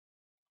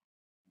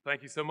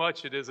Thank you so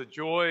much. It is a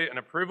joy and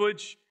a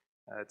privilege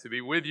to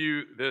be with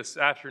you this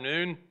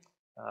afternoon.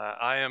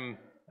 I am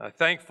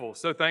thankful,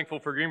 so thankful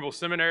for Greenville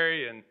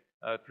Seminary and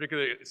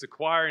particularly its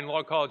acquiring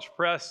Law College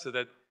Press, so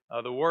that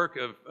the work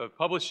of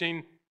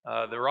publishing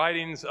the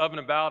writings of and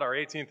about our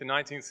 18th and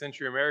 19th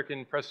century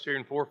American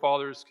Presbyterian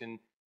forefathers can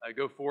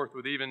go forth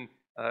with even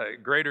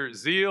greater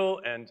zeal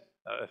and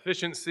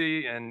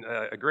efficiency and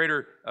a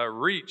greater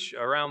reach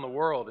around the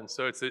world. And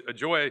so it's a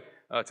joy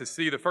to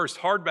see the first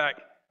hardback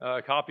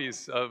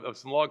copies of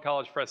some Law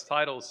College Press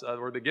titles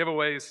were the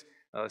giveaways.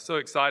 So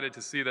excited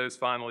to see those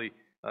finally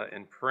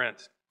in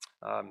print.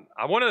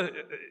 I want to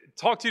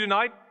talk to you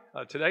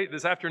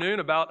this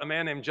afternoon, about a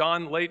man named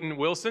John Leighton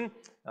Wilson.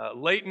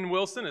 Leighton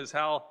Wilson is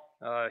how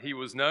he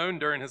was known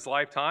during his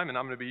lifetime, and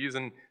I'm going to be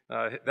using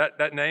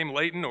that name,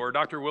 Leighton, or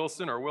Dr.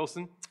 Wilson, or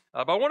Wilson.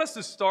 But I want us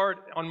to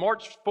start on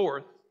March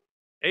 4th,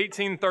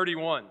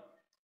 1831.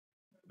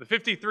 The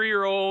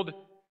 53-year-old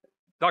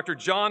Dr.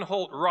 John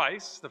Holt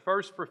Rice, the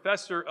first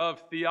professor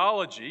of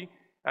theology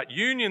at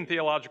Union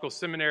Theological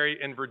Seminary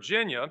in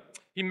Virginia,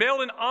 he mailed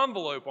an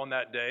envelope on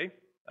that day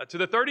to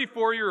the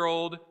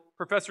 34-year-old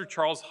Professor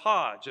Charles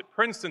Hodge at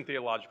Princeton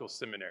Theological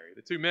Seminary.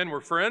 The two men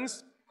were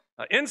friends.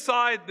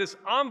 Inside this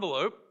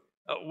envelope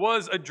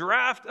was a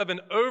draft of an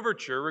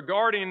overture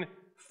regarding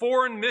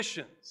foreign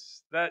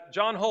missions that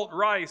John Holt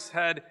Rice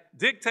had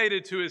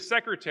dictated to his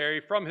secretary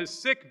from his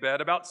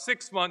sickbed about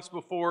 6 months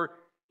before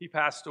he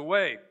passed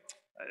away.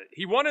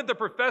 He wanted the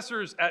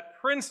professors at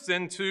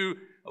Princeton to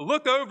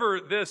look over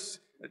this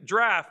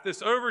draft,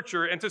 this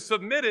overture, and to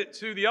submit it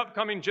to the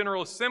upcoming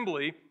General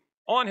Assembly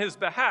on his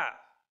behalf.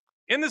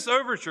 In this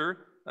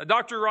overture,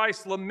 Dr.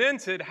 Rice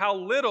lamented how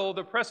little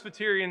the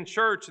Presbyterian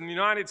Church in the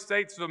United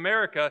States of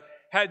America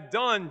had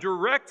done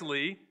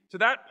directly to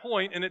that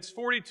point in its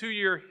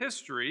 42-year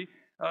history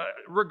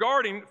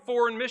regarding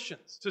foreign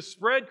missions, to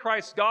spread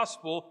Christ's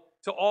gospel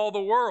to all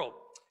the world.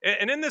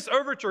 And in this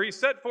overture, he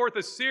set forth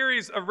a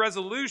series of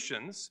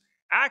resolutions,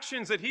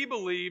 actions that he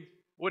believed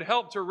would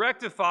help to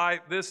rectify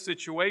this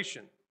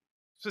situation.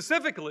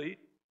 Specifically,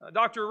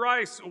 Dr.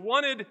 Rice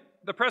wanted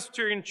the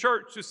Presbyterian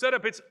Church to set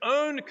up its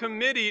own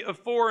committee of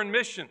foreign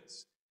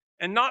missions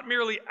and not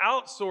merely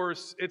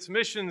outsource its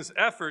missions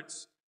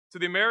efforts to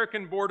the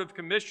American Board of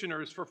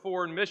Commissioners for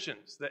Foreign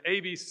Missions, the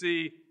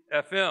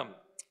ABCFM.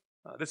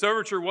 This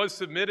overture was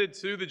submitted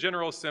to the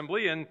General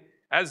Assembly, and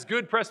as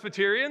good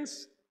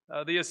Presbyterians,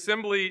 the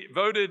Assembly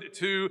voted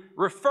to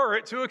refer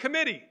it to a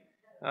committee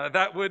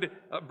that would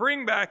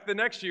bring back the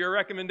next year a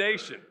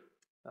recommendation.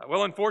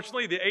 Well,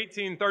 unfortunately, the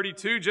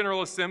 1832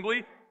 General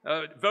Assembly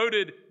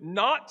voted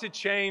not to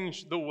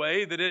change the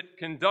way that it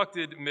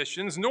conducted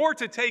missions, nor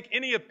to take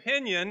any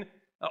opinion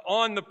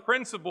on the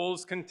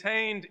principles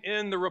contained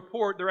in the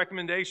report, the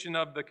recommendation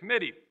of the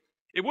committee.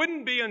 It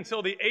wouldn't be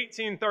until the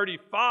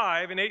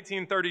 1835 and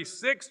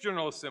 1836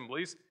 General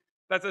Assemblies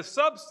that the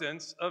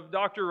substance of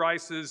Dr.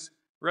 Rice's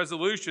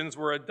resolutions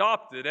were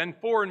adopted, and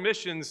foreign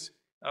missions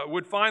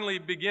would finally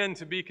begin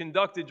to be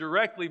conducted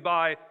directly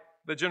by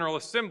the General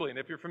Assembly. And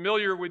if you're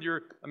familiar with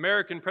your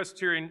American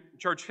Presbyterian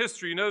Church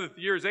history, you know that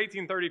the years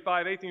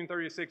 1835,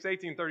 1836,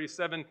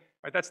 1837,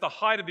 right, that's the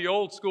height of the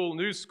old school,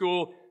 new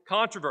school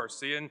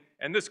controversy.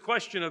 And this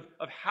question of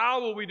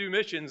how will we do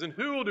missions and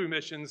who will do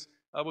missions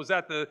was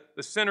at the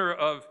center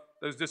of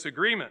those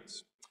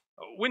disagreements.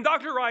 When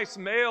Dr. Rice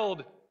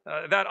mailed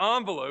that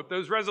envelope,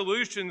 those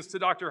resolutions to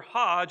Dr.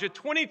 Hodge, a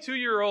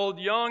 22-year-old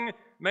young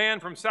man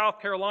from South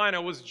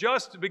Carolina was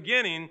just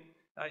beginning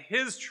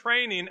his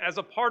training as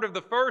a part of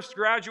the first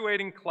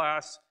graduating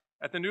class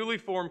at the newly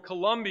formed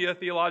Columbia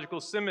Theological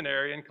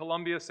Seminary in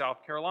Columbia,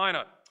 South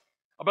Carolina.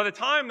 By the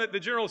time that the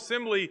General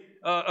Assembly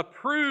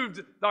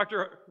approved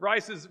Dr.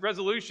 Rice's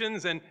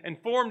resolutions and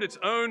formed its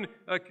own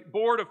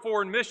Board of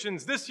Foreign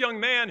Missions, this young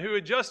man who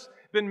had just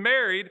been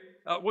married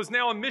was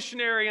now a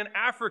missionary in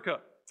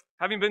Africa,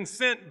 having been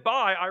sent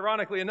by,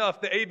 ironically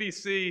enough, the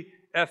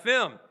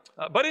ABCFM.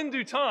 But in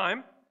due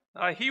time,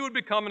 he would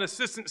become an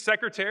assistant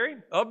secretary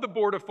of the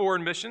Board of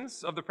Foreign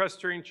Missions of the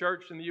Presbyterian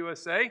Church in the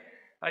USA.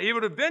 He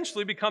would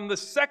eventually become the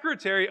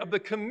secretary of the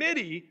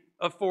Committee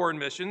of Foreign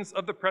Missions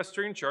of the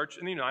Presbyterian Church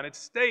in the United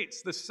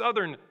States, the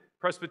Southern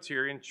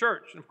Presbyterian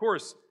Church. And of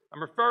course,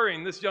 I'm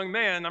referring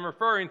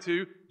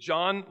to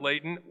John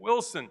Leighton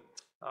Wilson.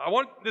 I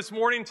want this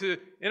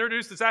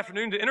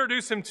afternoon to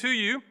introduce him to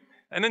you,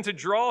 and then to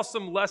draw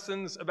some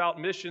lessons about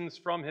missions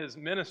from his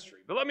ministry.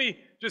 But let me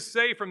just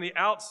say from the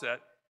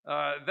outset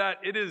that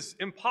it is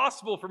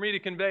impossible for me to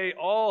convey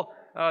all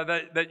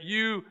that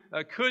you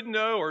could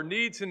know or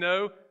need to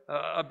know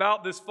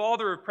about this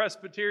father of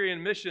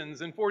Presbyterian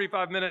missions in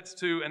 45 minutes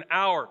to an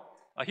hour.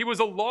 He was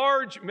a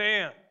large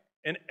man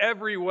in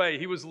every way.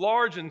 He was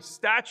large in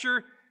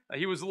stature.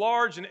 He was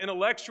large in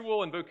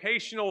intellectual and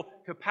vocational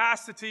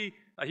capacity.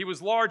 He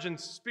was large in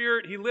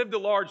spirit. He lived a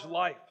large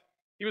life.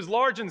 He was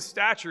large in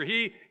stature.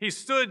 He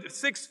stood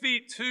 6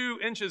 feet 2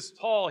 inches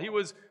tall. He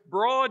was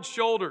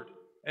broad-shouldered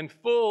and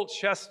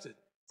full-chested.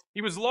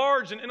 He was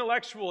large in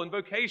intellectual and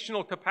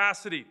vocational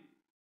capacity.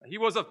 He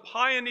was a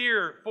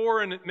pioneer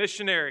foreign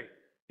missionary.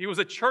 He was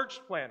a church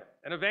planter,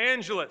 an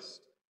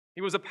evangelist,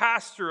 He was a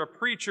pastor, a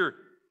preacher.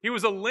 He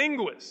was a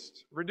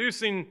linguist,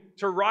 reducing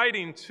to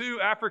writing 2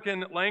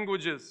 African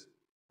languages.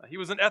 He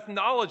was an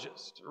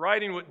ethnologist,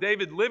 writing what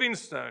David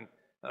Livingstone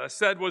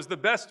said was the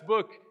best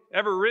book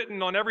ever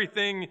written on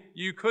everything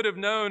you could have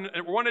known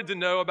and wanted to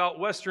know about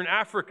Western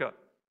Africa.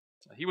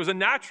 He was a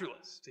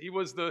naturalist. He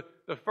was the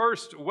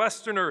first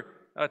Westerner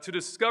to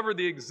discover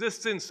the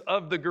existence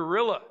of the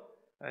gorilla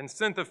and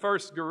sent the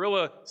first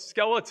gorilla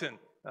skeleton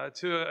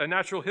to a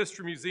natural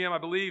history museum, I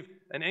believe,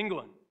 in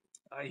England.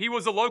 He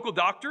was a local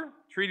doctor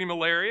treating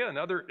malaria and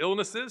other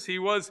illnesses. He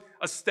was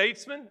a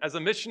statesman. As a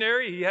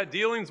missionary, he had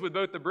dealings with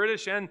both the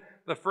British and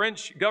the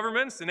French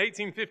governments. In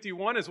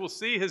 1851, as we'll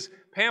see, his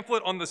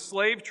pamphlet on the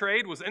slave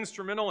trade was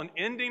instrumental in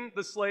ending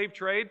the slave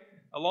trade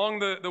along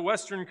the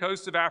western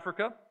coast of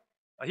Africa.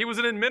 He was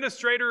an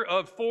administrator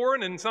of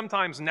foreign and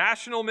sometimes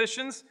national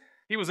missions.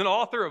 He was an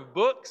author of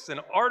books and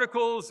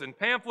articles and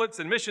pamphlets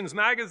and missions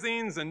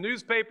magazines and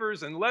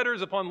newspapers and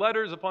letters upon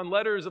letters upon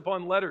letters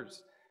upon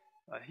letters.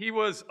 He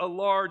was a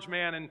large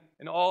man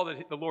in all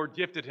that the Lord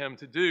gifted him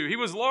to do. He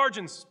was large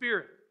in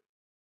spirit.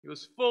 He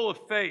was full of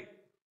faith,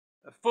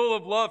 full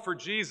of love for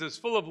Jesus,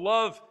 full of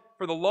love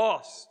for the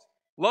lost,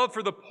 love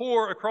for the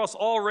poor across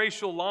all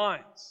racial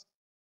lines,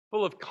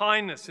 full of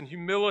kindness and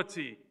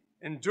humility,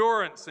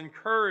 endurance and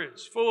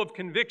courage, full of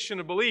conviction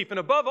and belief, and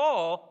above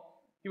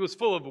all, he was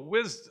full of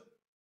wisdom.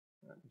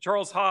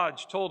 Charles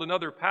Hodge told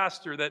another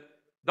pastor that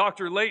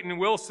Dr. Leighton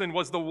Wilson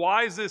was the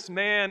wisest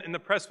man in the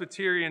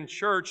Presbyterian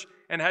church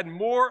and had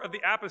more of the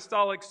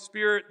apostolic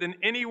spirit than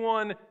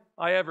anyone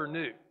I ever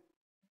knew.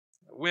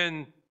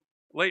 When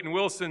Leighton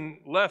Wilson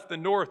left the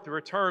North to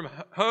return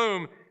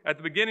home at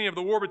the beginning of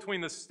the war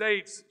between the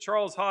states,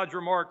 Charles Hodge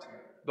remarked,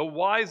 "The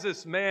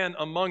wisest man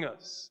among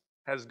us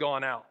has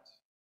gone out."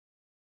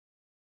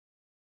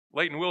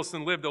 Leighton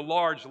Wilson lived a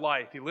large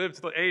life. He lived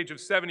to the age of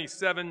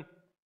 77.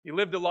 He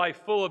lived a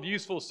life full of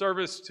useful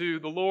service to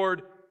the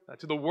Lord,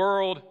 to the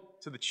world,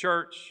 to the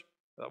church.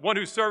 One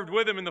who served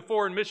with him in the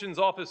Foreign Missions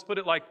Office put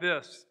it like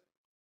this: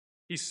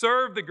 "He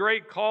served the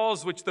great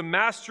cause which the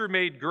Master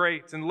made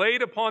great and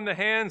laid upon the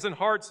hands and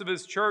hearts of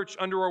his church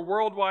under a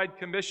worldwide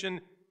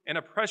commission and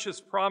a precious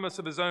promise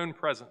of his own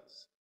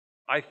presence.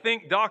 I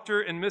think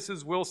Dr. and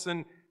Mrs.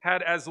 Wilson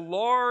had as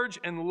large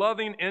and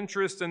loving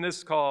interest in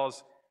this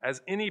cause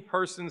as any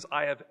persons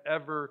I have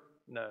ever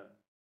known."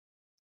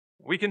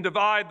 We can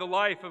divide the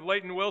life of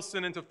Leighton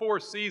Wilson into 4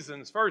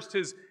 seasons. First,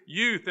 his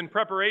youth and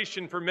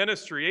preparation for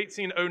ministry,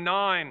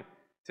 1809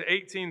 to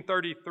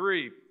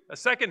 1833.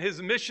 Second,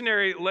 his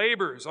missionary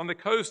labors on the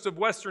coast of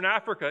Western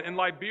Africa, in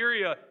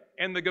Liberia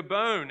and the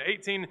Gabon,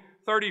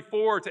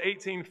 1834 to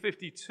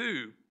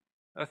 1852.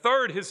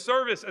 Third, his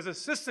service as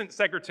assistant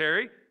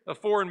secretary of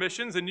foreign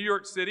missions in New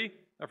York City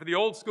for the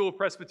Old School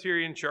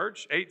Presbyterian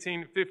Church,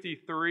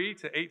 1853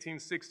 to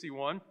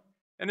 1861.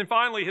 And then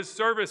finally, his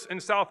service in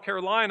South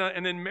Carolina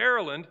and in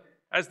Maryland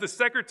as the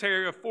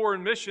Secretary of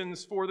Foreign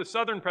Missions for the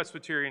Southern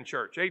Presbyterian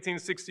Church,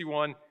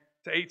 1861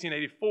 to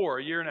 1884,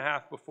 a year and a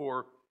half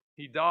before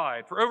he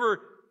died. For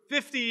over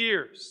 50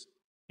 years,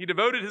 he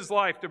devoted his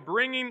life to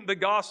bringing the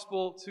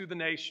gospel to the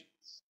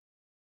nations.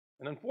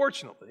 And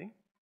unfortunately,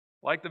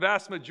 like the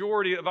vast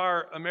majority of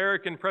our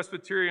American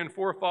Presbyterian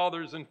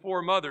forefathers and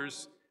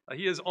foremothers,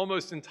 he is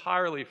almost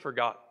entirely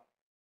forgotten.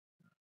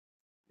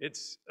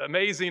 It's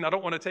amazing. I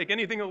don't want to take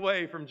anything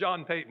away from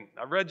John Payton.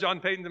 I've read John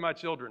Payton to my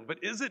children,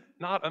 but is it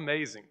not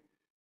amazing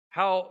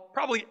how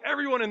probably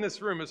everyone in this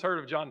room has heard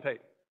of John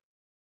Payton?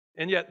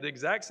 And yet, the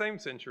exact same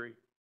century,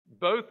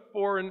 both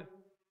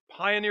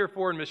pioneer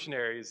foreign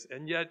missionaries,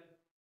 and yet,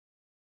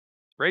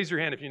 raise your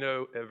hand if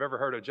you have ever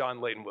heard of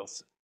John Leighton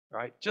Wilson,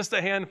 right? Just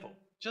a handful,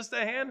 just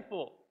a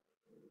handful.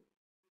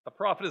 A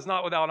prophet is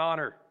not without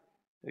honor,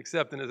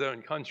 except in his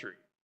own country,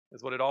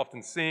 is what it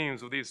often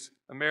seems with these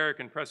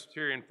American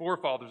Presbyterian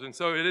forefathers. And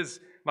so it is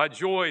my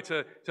joy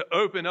to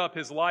open up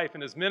his life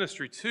and his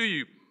ministry to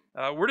you.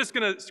 We're just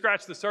going to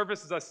scratch the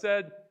surface, as I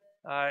said.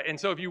 And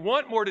so if you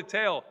want more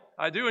detail,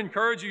 I do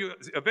encourage you,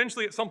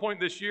 eventually at some point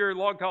this year,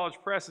 Log College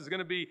Press is going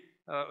to be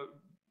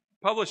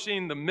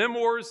publishing the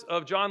memoirs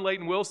of John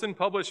Leighton Wilson,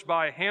 published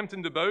by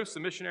Hampton DeBose, a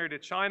missionary to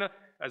China,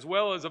 as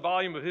well as a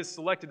volume of his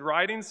selected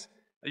writings.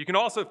 You can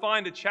also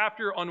find a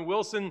chapter on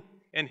Wilson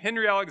in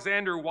Henry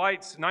Alexander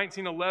White's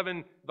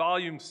 1911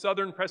 volume,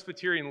 Southern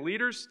Presbyterian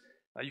Leaders.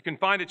 You can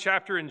find a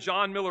chapter in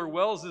John Miller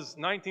Wells's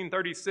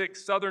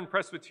 1936 Southern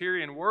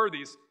Presbyterian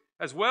Worthies,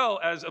 as well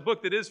as a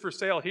book that is for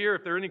sale here,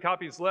 if there are any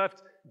copies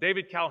left,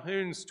 David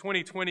Calhoun's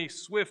 2020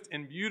 Swift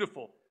and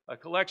Beautiful, a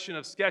collection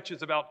of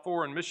sketches about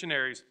foreign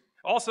missionaries.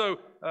 Also,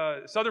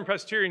 Southern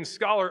Presbyterian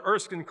scholar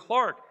Erskine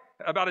Clark,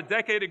 about a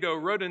decade ago,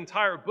 wrote an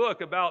entire book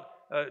about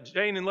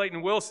Jane and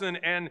Leighton Wilson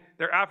and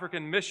their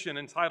African mission,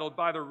 entitled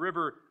By the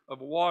Rivers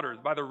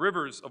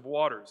of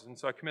Waters. And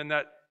so I commend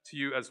that to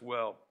you as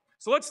well.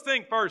 So let's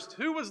think first,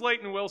 who was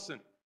Leighton Wilson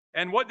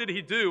and what did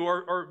he do?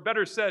 Or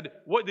better said,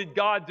 what did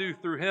God do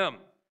through him?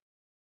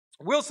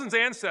 Wilson's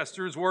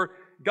ancestors were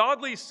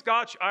godly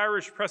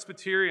Scotch-Irish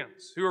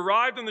Presbyterians who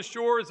arrived on the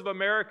shores of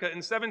America in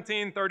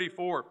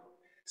 1734,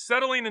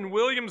 settling in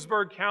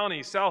Williamsburg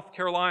County, South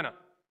Carolina.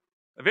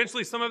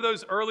 Eventually, some of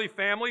those early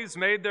families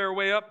made their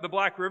way up the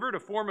Black River to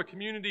form a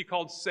community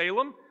called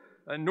Salem,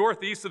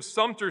 northeast of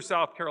Sumter,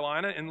 South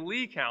Carolina, in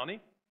Lee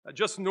County,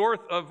 just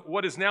north of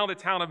what is now the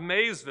town of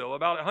Maysville,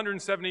 about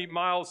 170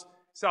 miles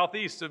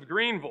southeast of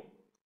Greenville.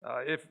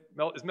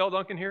 Is Mel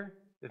Duncan here?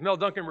 If Mel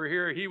Duncan were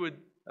here, he would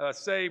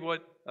say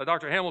what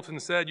Dr. Hamilton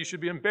said: you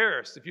should be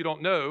embarrassed if you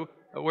don't know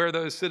where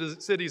those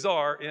cities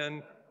are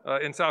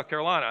in South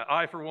Carolina.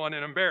 I, for one,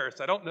 am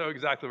embarrassed. I don't know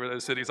exactly where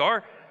those cities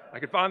are. I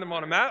could find them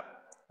on a map.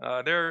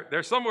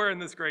 They're somewhere in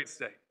this great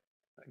state.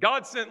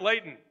 God sent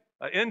Leighton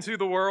into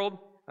the world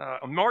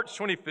on March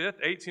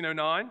 25th,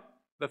 1809,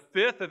 the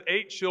fifth of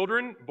 8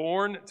 children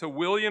born to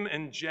William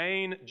and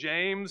Jane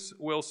James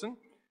Wilson.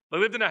 They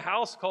lived in a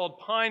house called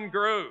Pine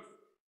Grove.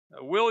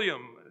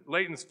 William,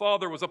 Leighton's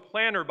father, was a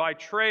planter by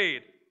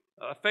trade,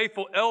 a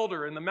faithful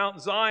elder in the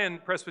Mount Zion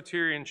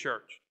Presbyterian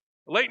Church.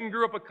 Leighton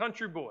grew up a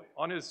country boy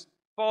on his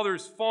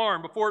father's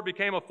farm before it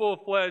became a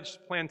full-fledged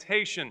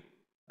plantation.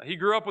 He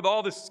grew up with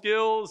all the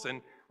skills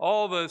and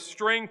all the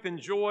strength and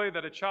joy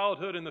that a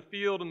childhood in the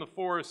field and the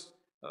forest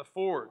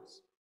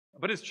affords.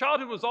 But his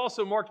childhood was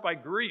also marked by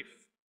grief,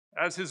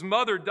 as his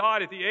mother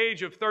died at the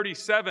age of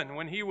 37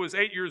 when he was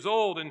 8 years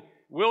old, and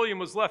William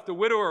was left a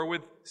widower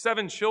with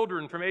 7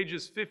 children from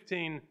ages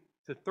 15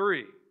 to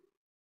 3.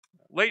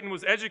 Leighton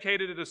was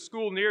educated at a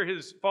school near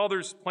his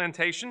father's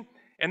plantation,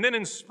 and then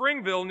in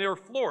Springville near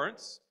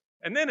Florence,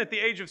 and then at the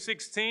age of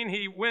 16,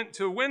 he went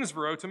to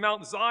Winsboro to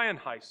Mount Zion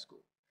High School.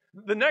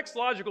 The next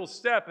logical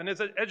step in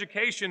his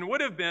education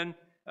would have been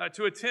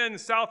to attend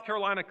South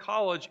Carolina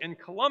College in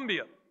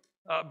Columbia.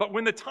 But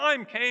when the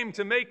time came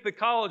to make the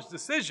college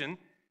decision,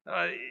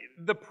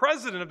 the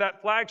president of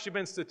that flagship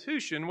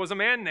institution was a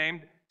man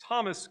named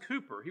Thomas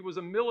Cooper. He was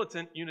a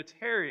militant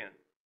Unitarian.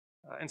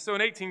 And so in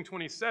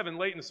 1827,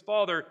 Leighton's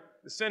father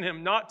sent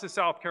him not to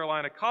South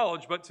Carolina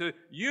College, but to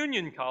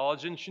Union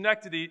College in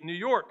Schenectady, New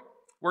York,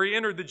 where he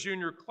entered the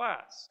junior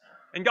class.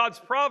 And God's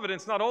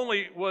providence not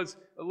only was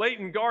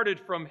Leighton guarded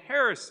from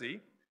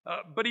heresy,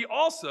 but he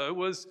also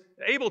was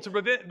able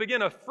to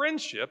begin a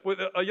friendship with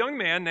a young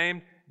man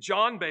named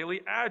John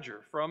Bailey Adger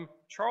from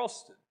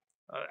Charleston.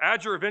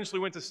 Adger eventually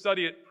went to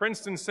study at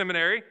Princeton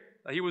Seminary.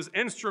 He was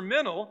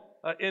instrumental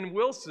in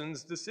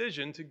Wilson's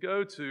decision to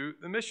go to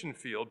the mission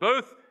field.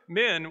 Both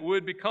men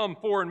would become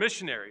foreign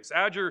missionaries.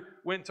 Adger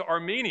went to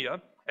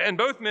Armenia, and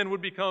both men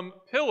would become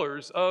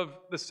pillars of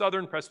the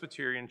Southern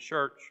Presbyterian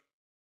Church.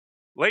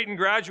 Leighton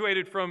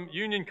graduated from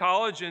Union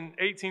College in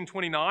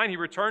 1829. He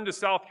returned to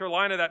South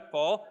Carolina that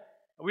fall.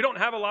 We don't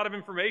have a lot of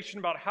information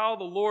about how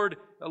the Lord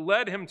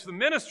led him to the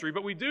ministry,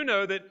 but we do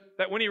know that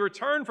when he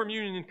returned from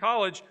Union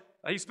College,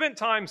 he spent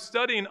time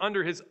studying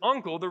under his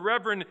uncle, the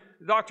Reverend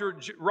Dr.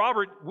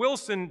 Robert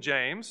Wilson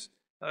James,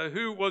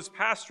 who was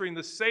pastoring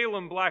the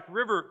Salem Black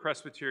River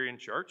Presbyterian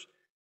Church.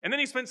 And then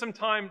he spent some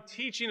time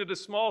teaching at a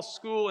small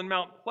school in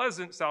Mount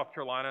Pleasant, South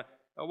Carolina,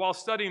 while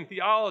studying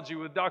theology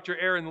with Dr.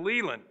 Aaron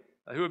Leighton,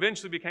 who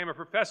eventually became a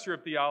professor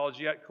of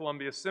theology at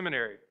Columbia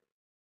Seminary.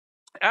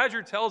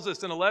 Adger tells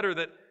us in a letter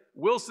that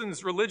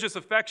Wilson's religious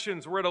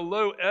affections were at a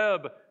low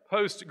ebb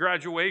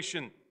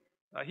post-graduation.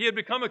 He had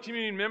become a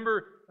communion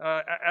member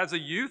as a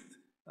youth,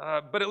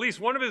 but at least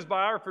one of his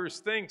biographers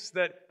thinks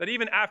that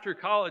even after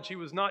college he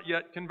was not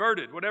yet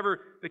converted.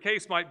 Whatever the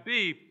case might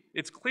be,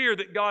 it's clear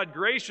that God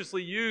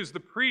graciously used the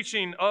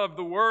preaching of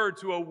the Word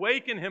to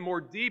awaken him more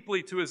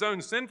deeply to his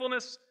own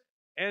sinfulness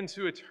and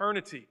to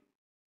eternity,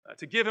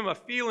 to give him a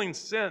feeling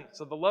sense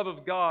of the love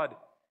of God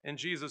in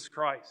Jesus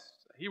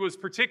Christ. He was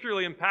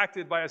particularly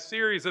impacted by a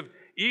series of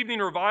evening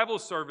revival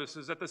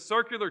services at the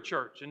Circular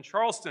Church in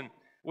Charleston,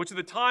 which at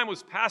the time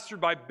was pastored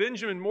by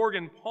Benjamin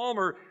Morgan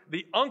Palmer,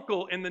 the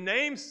uncle and the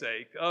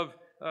namesake of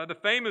the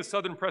famous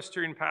Southern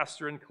Presbyterian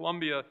pastor in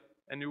Columbia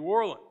and New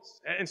Orleans.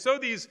 And so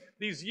these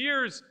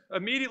years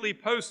immediately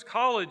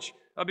post-college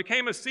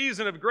became a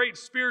season of great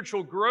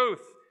spiritual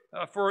growth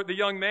for the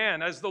young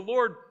man as the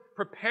Lord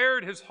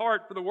prepared his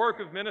heart for the work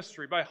of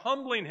ministry by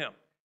humbling him,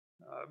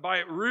 by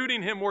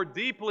rooting him more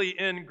deeply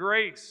in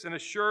grace and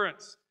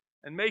assurance,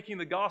 and making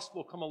the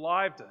gospel come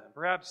alive to him.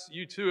 Perhaps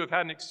you too have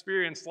had an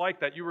experience like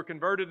that. You were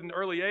converted at an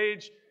early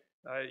age.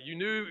 You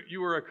knew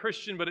you were a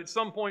Christian, but at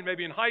some point,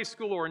 maybe in high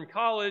school or in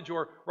college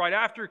or right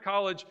after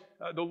college,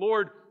 the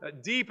Lord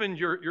deepened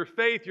your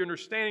faith, your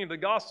understanding of the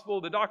gospel,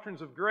 the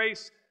doctrines of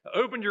grace,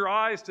 opened your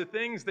eyes to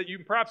things that you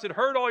perhaps had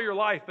heard all your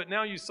life, but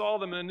now you saw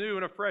them in a new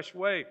and a fresh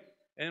way.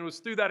 And it was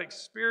through that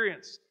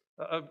experience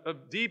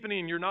of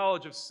deepening your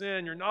knowledge of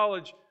sin, your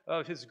knowledge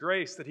of His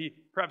grace, that He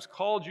perhaps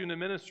called you into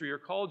ministry or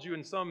called you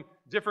in some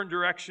different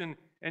direction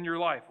in your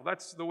life. Well,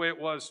 that's the way it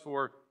was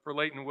for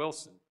Leighton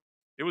Wilson.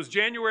 It was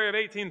January of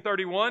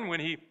 1831 when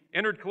he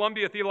entered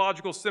Columbia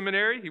Theological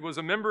Seminary. He was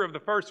a member of the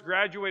first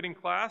graduating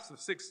class of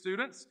 6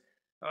 students.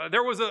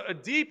 There was a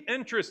deep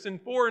interest in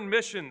foreign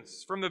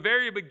missions from the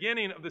very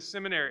beginning of the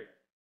seminary.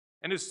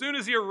 And as soon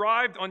as he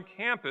arrived on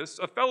campus,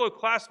 a fellow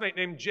classmate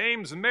named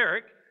James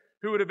Merrick,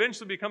 who would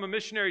eventually become a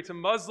missionary to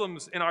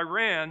Muslims in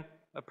Iran,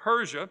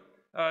 Persia,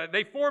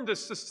 they formed a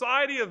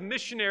Society of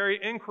Missionary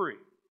Inquiry.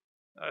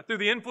 Through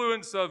the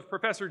influence of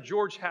Professor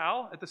George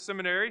Howe at the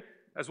seminary,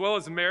 as well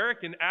as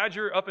Merrick and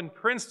Adger up in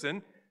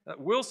Princeton,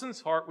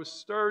 Wilson's heart was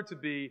stirred to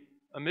be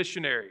a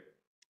missionary.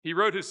 He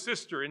wrote his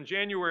sister in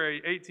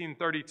January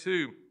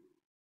 1832,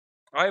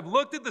 "I have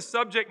looked at the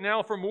subject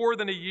now for more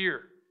than a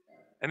year,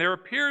 and there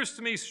appears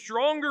to me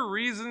stronger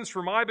reasons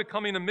for my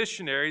becoming a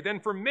missionary than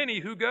for many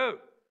who go.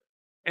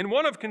 And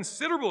one of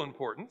considerable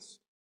importance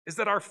is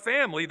that our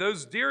family,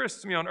 those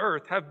dearest to me on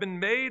earth, have been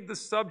made the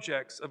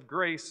subjects of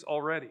grace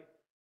already.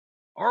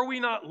 Are we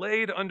not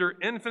laid under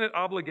infinite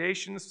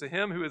obligations to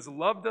him who has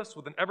loved us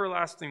with an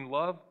everlasting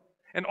love?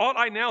 And ought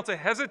I now to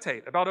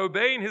hesitate about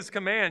obeying his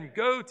command,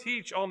 'Go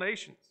teach all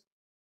nations'?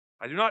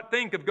 I do not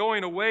think of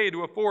going away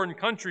to a foreign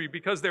country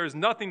because there is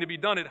nothing to be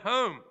done at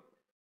home,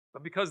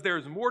 but because there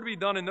is more to be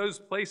done in those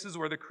places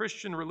where the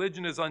Christian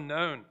religion is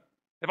unknown.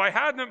 If I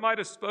had them at my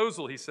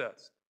disposal," he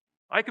says,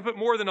 "I could put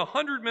more than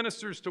 100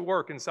 ministers to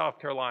work in South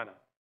Carolina,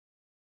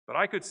 but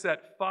I could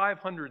set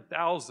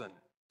 500,000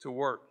 to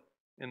work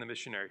in the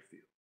missionary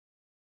field."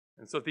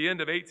 And so at the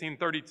end of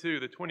 1832,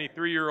 the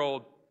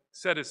 23-year-old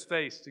set his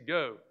face to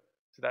go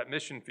to that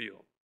mission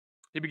field.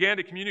 He began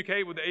to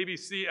communicate with the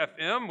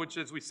ABC-FM, which,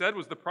 as we said,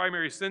 was the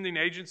primary sending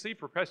agency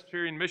for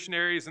Presbyterian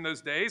missionaries in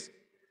those days.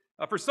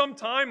 For some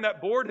time,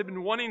 that board had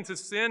been wanting to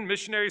send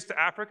missionaries to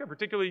Africa,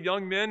 particularly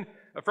young men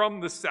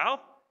from the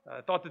South,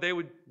 thought that they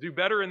would do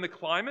better in the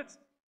climate.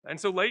 And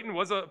so Leighton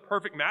was a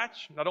perfect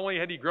match. Not only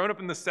had he grown up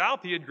in the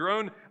South, he had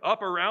grown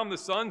up around the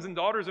sons and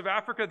daughters of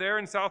Africa there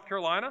in South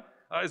Carolina.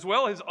 As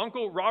well, his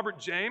uncle, Robert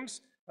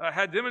James,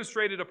 had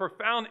demonstrated a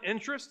profound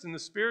interest in the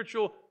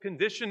spiritual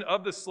condition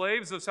of the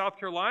slaves of South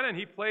Carolina, and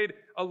he played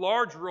a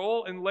large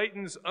role in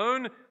Leighton's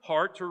own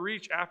heart to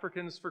reach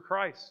Africans for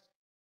Christ.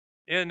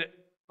 In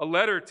a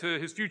letter to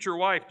his future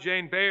wife,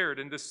 Jane Baird,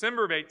 in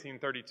December of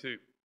 1832,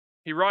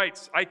 he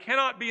writes, "I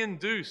cannot be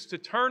induced to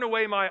turn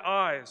away my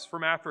eyes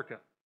from Africa.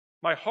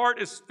 My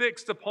heart is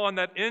fixed upon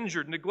that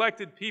injured,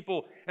 neglected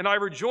people, and I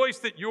rejoice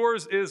that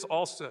yours is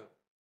also.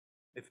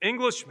 If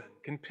Englishmen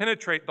can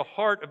penetrate the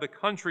heart of the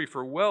country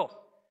for wealth,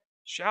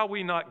 shall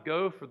we not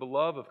go for the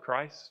love of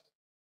Christ?"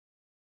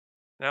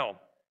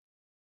 Now,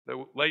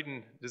 though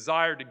Leighton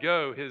desired to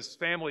go, his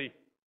family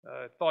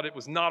thought it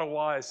was not a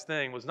wise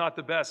thing, was not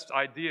the best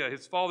idea.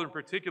 His father in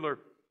particular,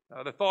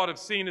 the thought of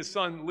seeing his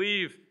son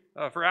leave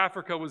for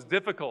Africa was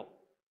difficult.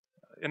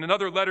 In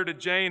another letter to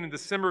Jane in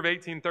December of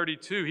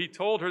 1832, he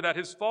told her that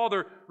his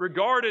father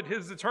regarded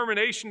his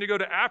determination to go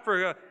to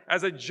Africa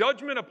as a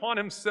judgment upon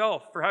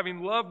himself for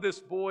having loved this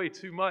boy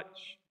too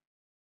much.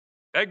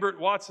 Egbert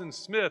Watson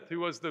Smith, who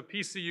was the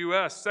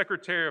PCUS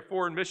Secretary of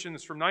Foreign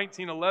Missions from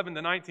 1911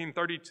 to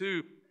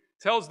 1932,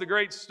 tells the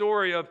great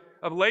story of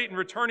Leighton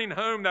returning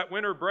home that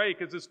winter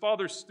break as his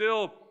father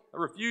still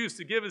refused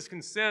to give his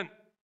consent.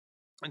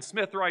 And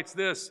Smith writes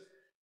this,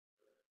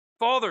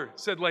 "Father,"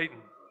 said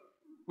Leighton,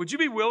 "would you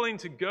be willing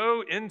to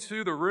go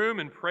into the room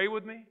and pray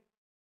with me?"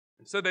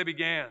 And so they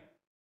began.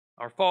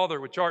 "Our Father,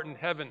 which art in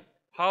heaven,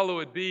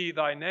 hallowed be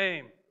thy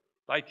name.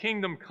 Thy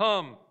kingdom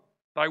come,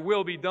 thy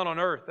will be done on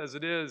earth as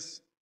it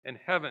is in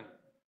heaven."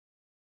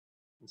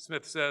 And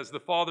Smith says the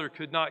father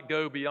could not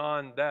go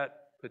beyond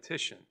that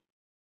petition.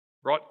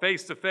 Brought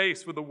face to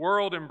face with the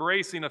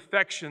world-embracing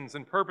affections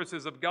and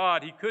purposes of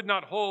God, he could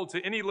not hold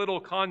to any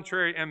little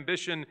contrary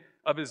ambition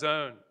of his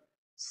own.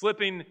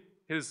 Slipping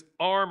his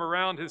arm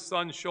around his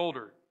son's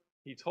shoulder,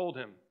 he told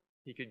him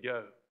he could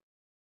go.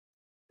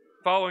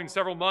 Following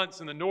several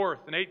months in the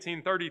north in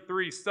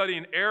 1833,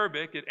 studying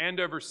Arabic at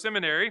Andover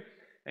Seminary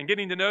and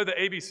getting to know the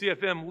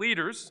ABC-FM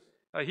leaders,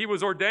 he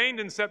was ordained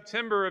in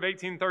September of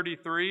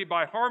 1833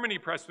 by Harmony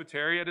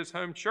Presbytery at his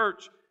home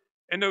church.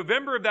 In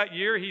November of that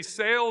year, he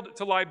sailed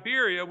to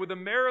Liberia with the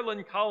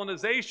Maryland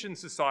Colonization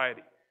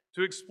Society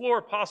to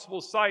explore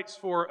possible sites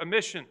for a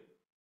mission.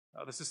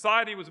 The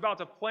society was about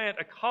to plant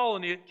a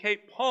colony at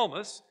Cape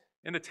Palmas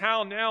in the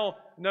town now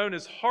known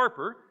as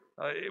Harper.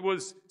 It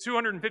was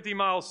 250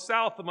 miles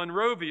south of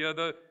Monrovia,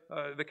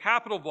 the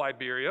capital of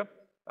Liberia,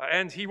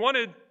 and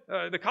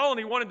the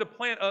colony wanted to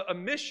plant a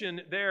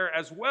mission there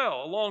as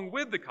well, along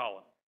with the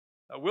colony.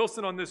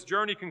 Wilson on this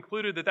journey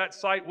concluded that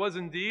site was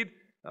indeed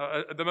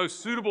the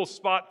most suitable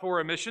spot for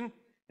a mission,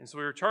 and so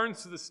he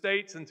returns to the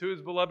States and to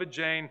his beloved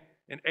Jane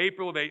in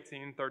April of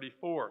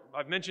 1834.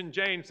 I've mentioned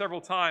Jane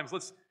several times.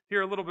 Let's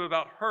hear a little bit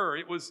about her.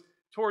 It was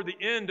toward the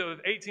end of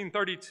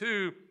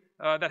 1832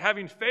 that,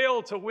 having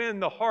failed to win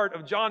the heart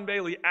of John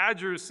Bailey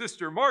Adger's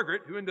sister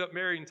Margaret, who ended up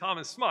marrying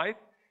Thomas Smythe,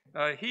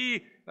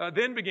 he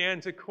then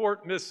began to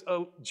court Miss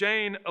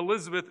Jane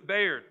Elizabeth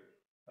Bayard.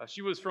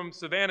 She was from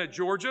Savannah,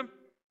 Georgia.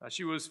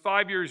 She was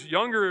 5 years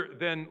younger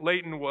than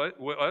Leighton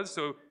was,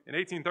 so in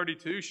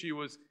 1832 she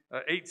was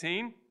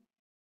 18.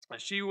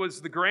 She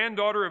was the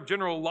granddaughter of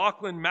General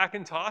Lachlan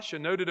McIntosh, a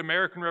noted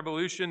American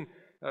Revolution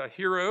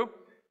hero.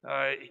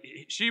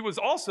 She was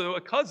also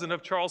a cousin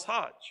of Charles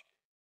Hodge.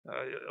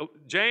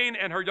 Jane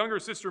and her younger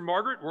sister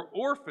Margaret were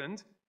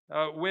orphaned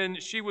when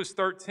she was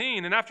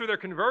 13, and after their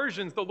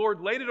conversions, the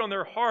Lord laid it on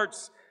their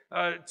hearts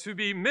to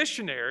be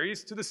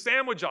missionaries to the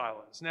Sandwich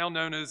Islands, now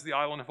known as the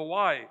island of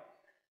Hawaii.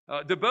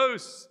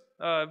 DeBose,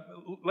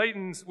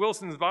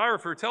 Wilson's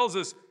biographer, tells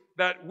us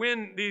that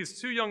when these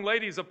two young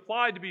ladies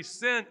applied to be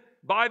sent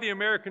by the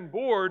American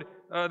board,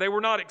 they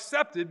were not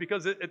accepted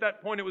because at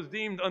that point it was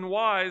deemed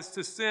unwise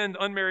to send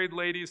unmarried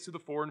ladies to the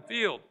foreign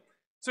field.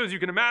 So as you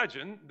can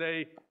imagine,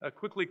 they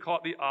quickly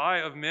caught the eye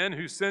of men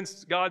who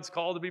sensed God's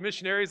call to be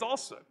missionaries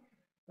also.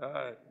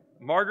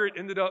 Margaret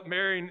ended up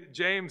marrying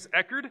James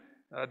Eckerd.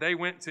 They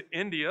went to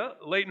India.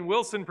 Leighton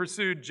Wilson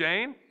pursued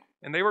Jane,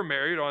 and they were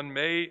married on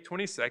May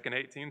 22nd,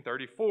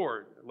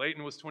 1834.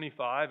 Leighton was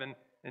 25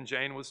 and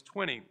Jane was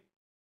 20.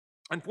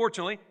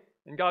 Unfortunately,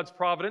 in God's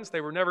providence, they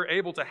were never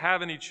able to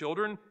have any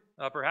children,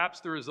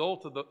 perhaps the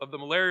result of the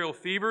malarial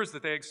fevers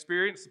that they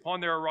experienced upon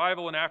their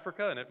arrival in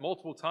Africa and at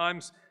multiple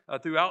times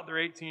throughout their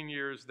 18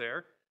 years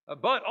there.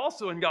 But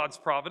also in God's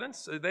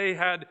providence, they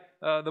had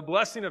the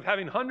blessing of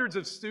having hundreds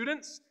of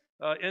students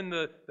in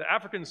the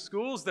African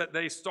schools that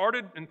they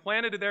started and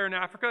planted there in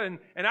Africa.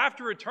 And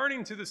after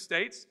returning to the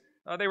States,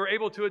 they were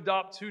able to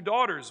adopt two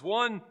daughters.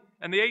 One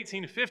in the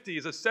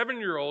 1850s, a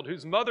 7-year-old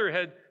whose mother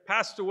had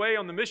passed away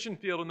on the mission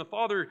field, and the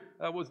father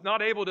was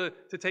not able to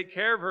take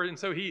care of her, and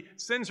so he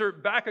sends her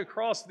back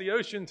across the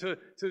ocean to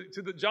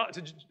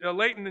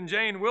Leighton and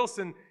Jane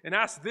Wilson and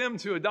asks them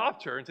to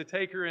adopt her and to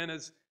take her in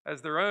as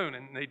their own,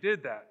 and they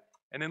did that.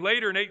 And then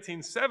later in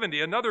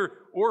 1870, another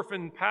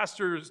orphan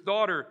pastor's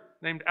daughter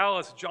named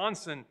Alice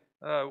Johnson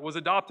was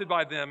adopted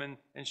by them,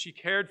 and she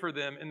cared for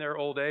them in their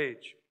old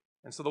age.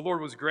 And so the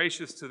Lord was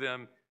gracious to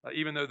them,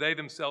 even though they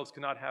themselves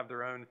could not have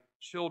their own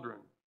children.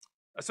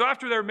 So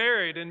after they're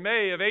married in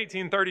May of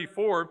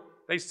 1834,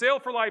 they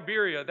sailed for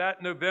Liberia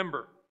that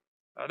November.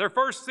 Their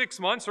first 6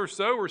 months or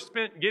so were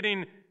spent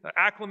getting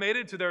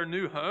acclimated to their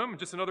new home.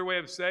 Just another way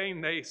of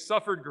saying they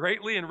suffered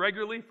greatly and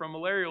regularly from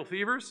malarial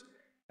fevers.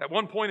 At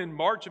one point in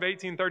March of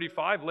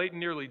 1835, Leighton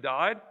nearly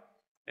died.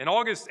 In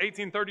August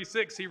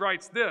 1836, he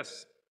writes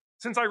this: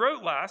 "Since I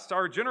wrote last,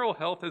 our general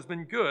health has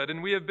been good,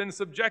 and we have been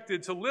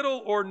subjected to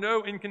little or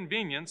no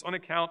inconvenience on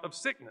account of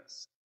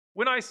sickness.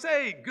 When I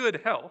say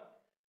good health,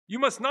 you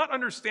must not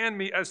understand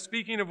me as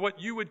speaking of what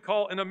you would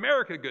call in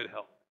America good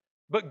health,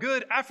 but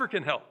good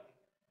African health.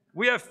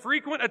 We have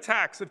frequent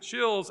attacks of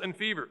chills and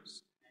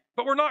fevers,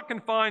 but we're not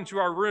confined to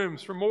our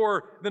rooms for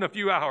more than a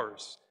few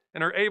hours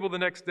and are able the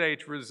next day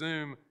to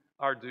resume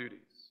our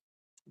duties."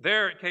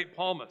 There at Cape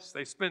Palmas,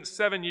 they spent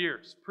 7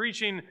 years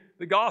preaching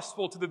the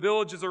gospel to the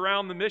villages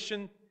around the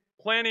mission,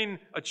 planning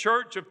a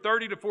church of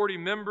 30 to 40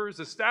 members,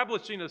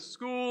 establishing a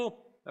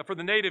school for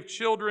the native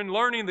children,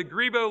 learning the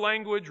Grebo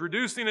language,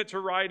 reducing it to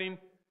writing,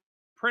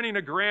 printing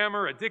a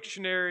grammar, a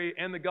dictionary,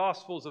 and the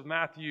Gospels of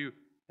Matthew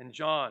and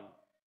John.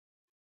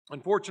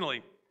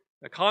 Unfortunately,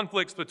 the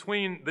conflicts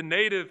between the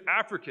native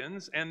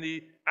Africans and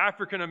the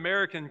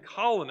African-American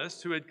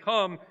colonists who had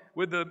come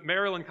with the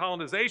Maryland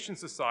Colonization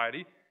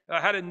Society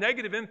had a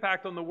negative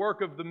impact on the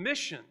work of the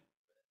mission.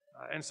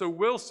 And so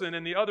Wilson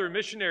and the other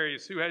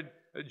missionaries who had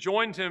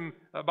joined him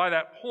by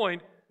that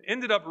point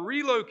ended up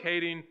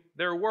relocating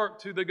their work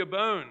to the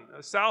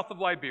Gabon, south of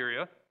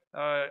Liberia,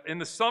 in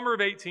the summer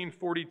of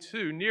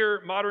 1842,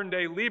 near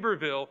modern-day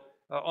Libreville,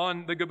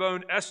 on the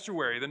Gabon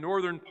estuary, the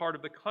northern part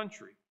of the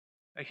country.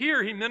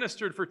 Here he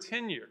ministered for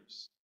 10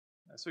 years.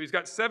 So he's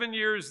got 7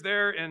 years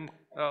there in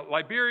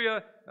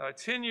Liberia,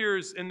 10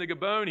 years in the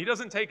Gabon. He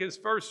doesn't take his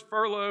first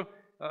furlough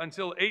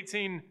until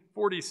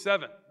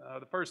 1847,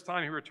 the first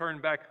time he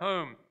returned back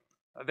home.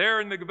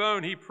 There in the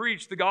Gabon, he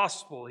preached the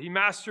gospel. He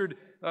mastered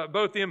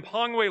both the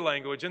Mpongwe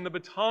language and the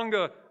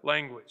Batanga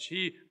language.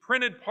 He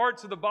printed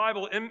parts of the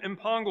Bible in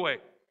Mpongwe.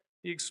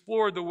 He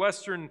explored the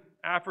Western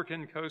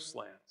African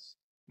coastlands.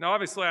 Now,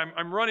 obviously,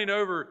 I'm running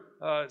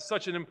over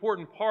such an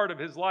important part of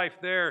his life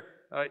there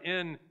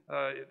in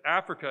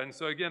Africa. And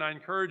so, again, I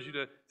encourage you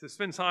to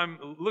spend time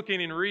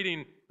looking and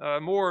reading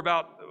more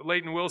about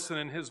Leighton Wilson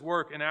and his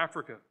work in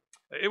Africa.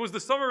 It was the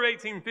summer of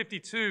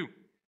 1852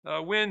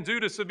 when, due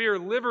to severe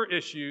liver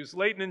issues,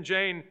 Leighton and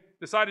Jane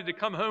decided to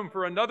come home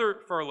for another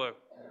furlough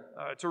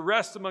to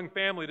rest among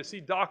family, to see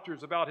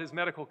doctors about his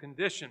medical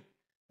condition.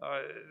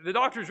 The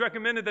doctors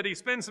recommended that he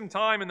spend some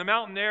time in the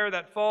mountain air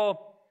that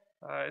fall,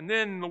 and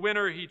then in the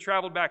winter he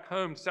traveled back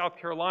home to South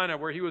Carolina,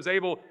 where he was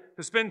able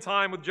to spend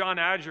time with John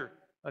Adger,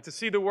 to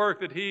see the work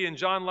that he and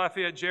John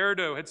Lafayette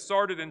Jerideau had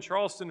started in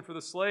Charleston for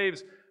the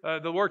slaves,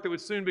 the work that would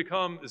soon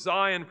become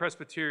Zion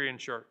Presbyterian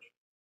Church.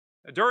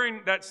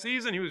 During that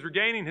season, he was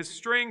regaining his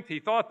strength. He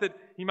thought that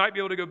he might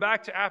be able to go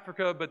back to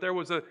Africa, but there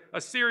was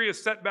a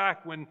serious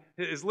setback when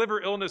his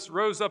liver illness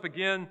rose up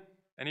again,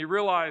 and he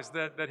realized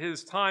that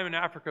his time in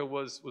Africa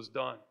was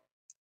done.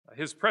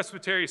 His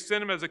presbytery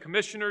sent him as a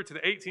commissioner to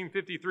the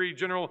 1853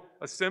 General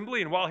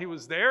Assembly, and while he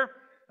was there,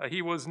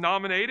 he was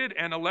nominated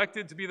and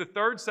elected to be the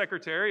third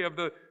secretary of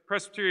the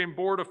Presbyterian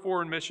Board of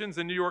Foreign Missions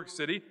in New York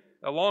City,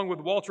 along with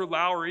Walter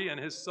Lowry and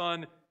his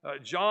son,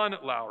 John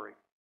Lowry.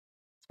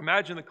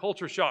 Imagine the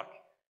culture shock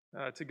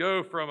to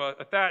go from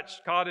a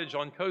thatched cottage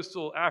on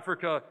coastal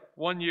Africa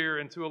one year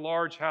into a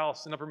large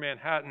house in Upper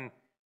Manhattan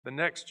the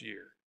next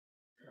year.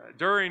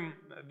 During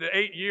the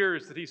 8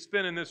 years that he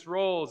spent in this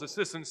role as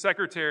assistant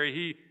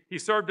secretary, he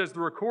served as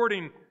the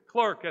recording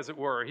clerk, as it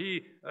were.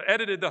 He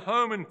edited the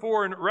home and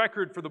foreign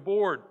record for the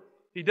board.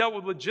 He dealt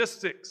with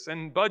logistics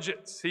and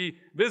budgets. He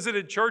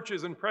visited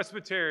churches and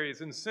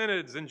presbyteries and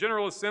synods and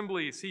general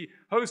assemblies. He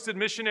hosted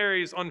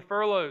missionaries on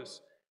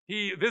furloughs.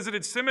 He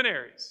visited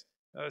seminaries,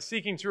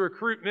 seeking to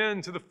recruit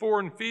men to the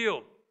foreign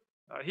field.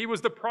 He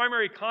was the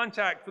primary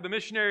contact for the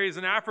missionaries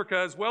in Africa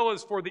as well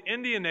as for the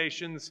Indian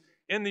nations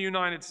in the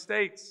United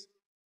States.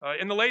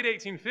 In the late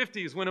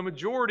 1850s, when a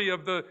majority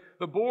of the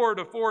Board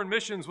of Foreign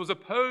Missions was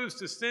opposed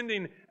to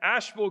sending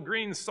Asheville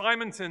Green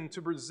Simonton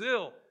to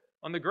Brazil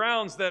on the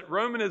grounds that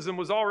Romanism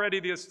was already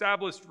the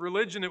established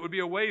religion, it would be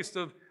a waste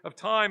of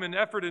time and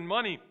effort and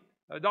money,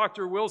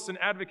 Dr. Wilson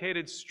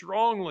advocated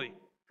strongly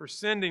for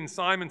sending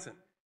Simonton,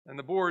 and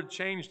the board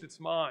changed its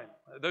mind.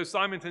 Though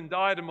Simonton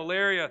died of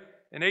malaria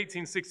in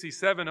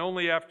 1867,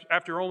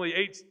 after only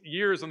 8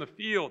 years on the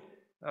field,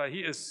 he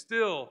is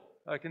still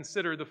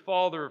considered the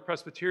father of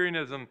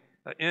Presbyterianism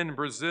in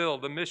Brazil.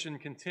 The mission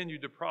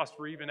continued to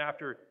prosper even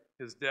after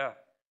his death.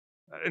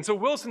 And so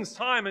Wilson's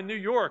time in New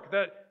York,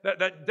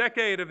 that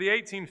decade of the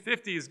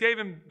 1850s, gave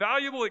him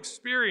valuable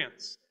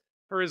experience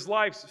for his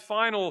life's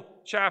final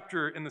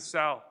chapter in the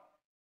South.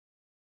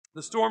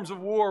 The storms of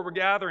war were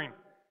gathering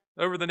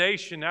over the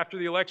nation after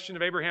the election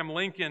of Abraham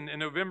Lincoln in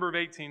November of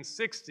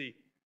 1860,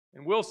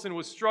 and Wilson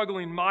was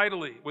struggling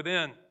mightily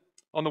within.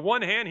 On the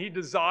one hand, he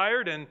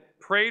desired and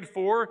prayed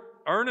for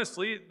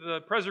earnestly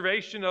the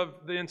preservation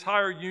of the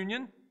entire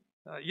Union,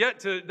 yet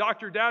to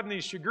Dr.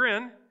 Dabney's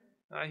chagrin,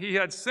 he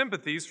had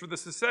sympathies for the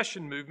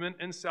secession movement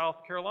in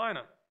South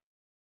Carolina.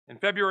 In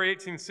February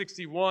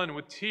 1861,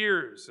 with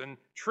tears and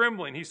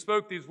trembling, he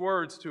spoke these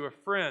words to a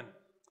friend.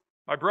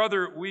 "My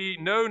brother, we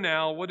know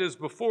now what is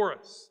before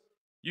us.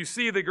 You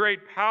see the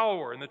great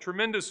power and the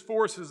tremendous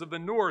forces of the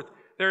North,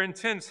 their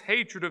intense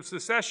hatred of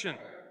secession,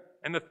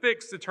 and the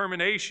fixed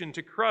determination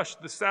to crush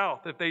the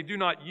South if they do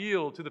not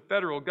yield to the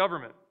federal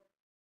government.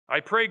 I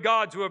pray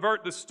God to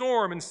avert the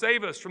storm and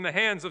save us from the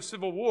hands of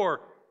civil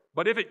war.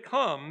 But if it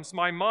comes,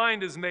 my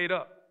mind is made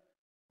up.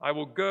 I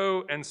will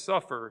go and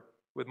suffer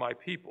with my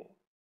people."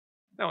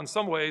 Now, in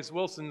some ways,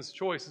 Wilson's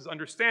choice is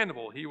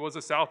understandable. He was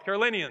a South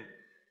Carolinian.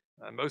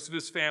 Most of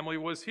his family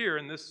was here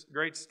in this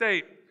great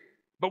state.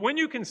 But when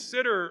you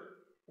consider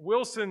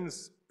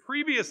Wilson's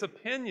previous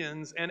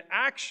opinions and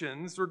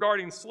actions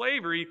regarding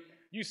slavery,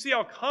 you see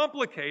how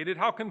complicated,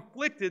 how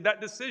conflicted that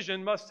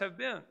decision must have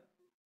been.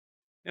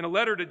 In a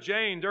letter to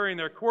Jane during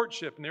their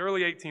courtship in the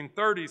early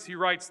 1830s, he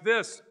writes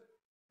this,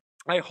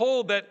 "I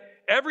hold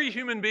that every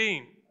human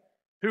being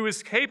who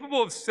is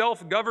capable of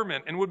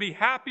self-government and would be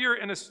happier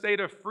in a state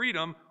of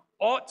freedom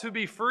ought to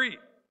be free.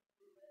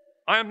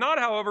 I am not,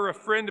 however, a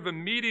friend of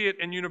immediate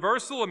and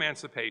universal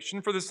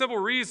emancipation for the simple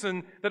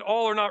reason that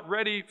all are not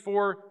ready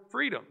for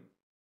freedom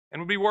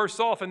and would be worse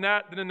off in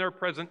that than in their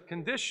present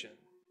condition."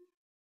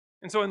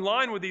 And so in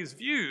line with these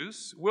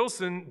views,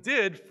 Wilson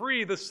did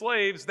free the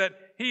slaves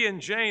that he and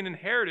Jane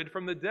inherited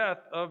from the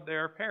death of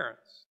their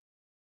parents.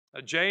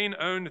 Jane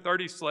owned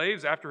 30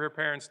 slaves after her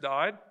parents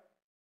died,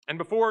 and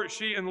before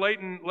she and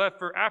Leighton left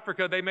for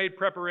Africa, they made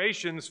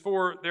preparations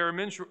for their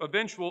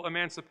eventual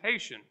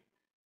emancipation.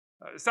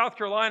 South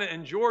Carolina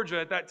and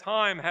Georgia at that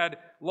time had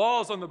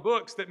laws on the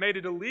books that made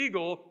it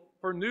illegal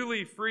for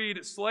newly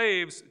freed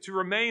slaves to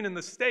remain in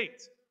the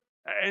state.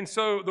 And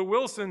so the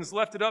Wilsons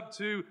left it up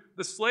to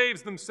the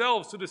slaves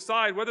themselves to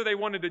decide whether they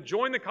wanted to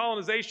join the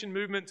colonization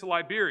movement to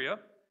Liberia,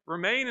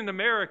 remain in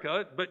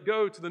America but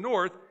go to the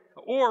north,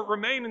 or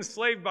remain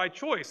enslaved by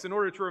choice in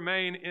order to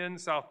remain in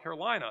South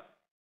Carolina.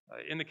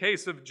 In the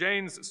case of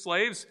Jane's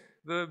slaves,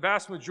 the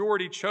vast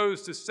majority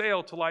chose to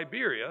sail to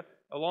Liberia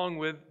along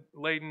with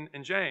Leighton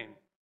and Jane.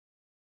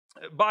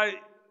 By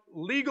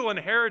legal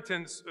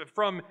inheritance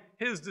from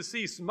his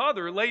deceased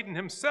mother, Leighton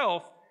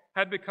himself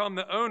had become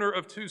the owner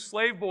of 2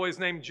 slave boys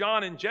named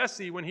John and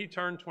Jesse when he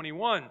turned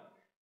 21.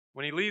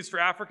 When he leaves for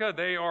Africa,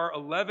 they are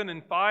 11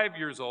 and 5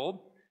 years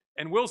old,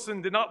 and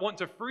Wilson did not want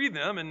to free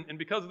them, and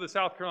because of the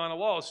South Carolina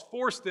laws,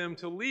 forced them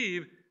to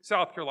leave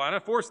South Carolina,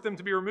 forced them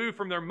to be removed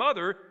from their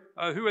mother,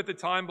 who at the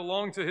time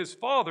belonged to his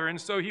father,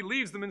 and so he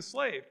leaves them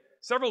enslaved.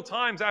 Several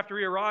times after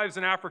he arrives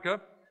in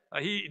Africa,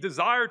 he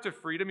desired to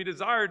freedom. He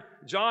desired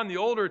John the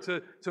older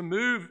to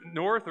move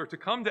north or to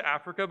come to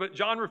Africa, but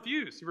John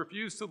refused. He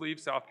refused to leave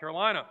South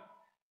Carolina.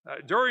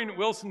 During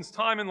Wilson's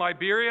time in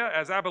Liberia,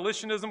 as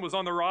abolitionism was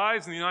on the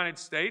rise in the United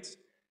States,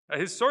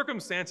 his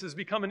circumstances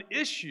become an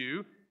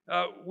issue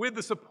with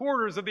the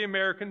supporters of the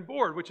American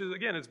Board, which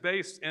is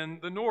based in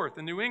the north,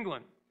 in New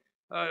England.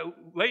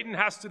 Leighton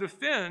has to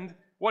defend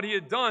what he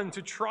had done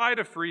to try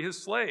to free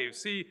his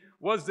slaves. He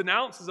was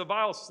denounced as a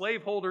vile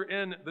slaveholder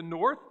in the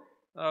north,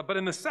 but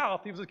in the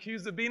South, he was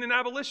accused of being an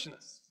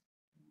abolitionist.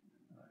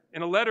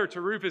 In a letter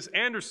to Rufus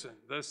Anderson,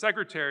 the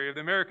secretary of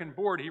the American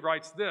Board, he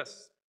writes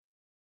this,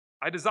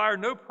 "I desire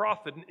no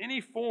profit in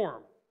any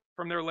form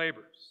from their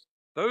labors.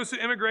 Those who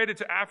immigrated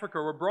to Africa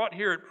were brought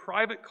here at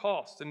private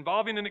cost,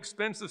 involving an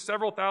expense of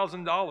several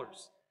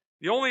 $1,000s.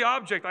 The only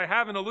object I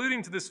have in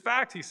alluding to this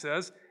fact," he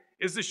says,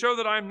 "is to show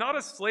that I am not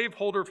a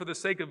slaveholder for the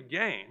sake of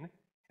gain,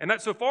 and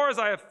that so far as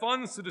I have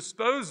funds to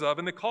dispose of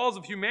in the cause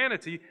of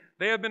humanity,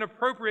 they have been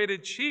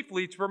appropriated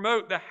chiefly to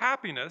promote the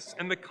happiness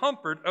and the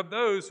comfort of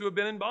those who have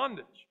been in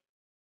bondage.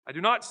 I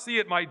do not see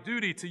it my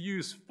duty to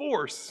use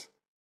force,"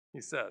 he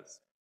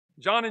says.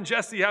 "John and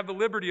Jesse have the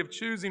liberty of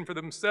choosing for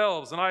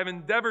themselves, and I have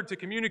endeavored to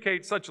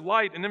communicate such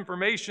light and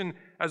information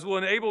as will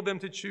enable them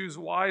to choose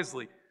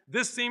wisely.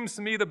 This seems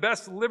to me the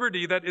best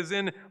liberty that is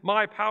in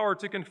my power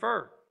to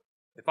confer.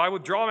 If I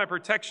withdraw my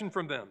protection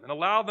from them and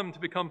allow them to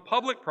become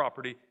public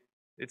property,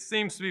 it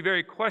seems to be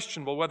very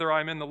questionable whether I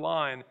am in the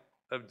line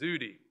of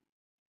duty."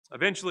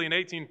 Eventually, in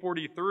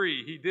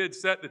 1843, he did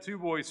set the two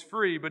boys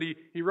free, but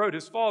he wrote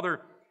his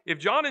father, "If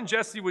John and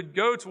Jesse would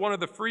go to one of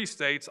the free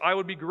states, I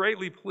would be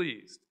greatly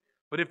pleased.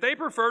 But if they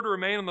prefer to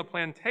remain on the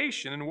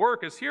plantation and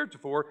work as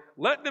heretofore,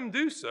 let them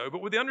do so,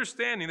 but with the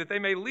understanding that they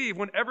may leave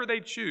whenever they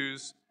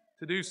choose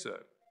to do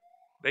so."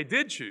 They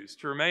did choose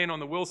to remain on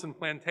the Wilson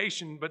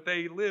plantation, but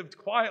they lived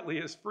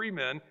quietly as free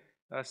men,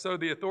 so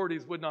the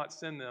authorities would not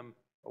send them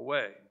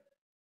away.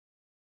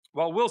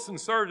 While Wilson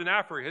served in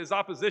Africa, his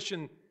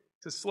opposition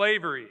to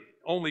slavery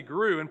only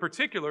grew, in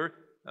particular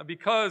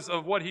because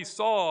of what he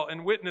saw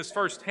and witnessed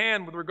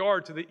firsthand with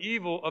regard to the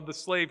evil of the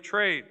slave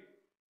trade.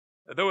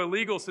 Though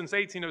illegal since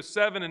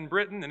 1807 in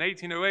Britain and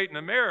 1808 in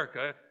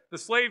America, the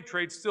slave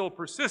trade still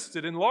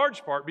persisted in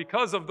large part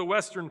because of the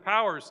Western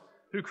powers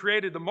who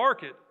created the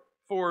market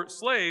for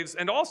slaves,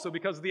 and also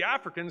because of the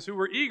Africans who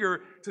were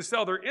eager to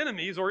sell their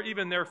enemies or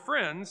even their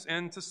friends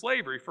into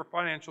slavery for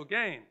financial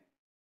gain.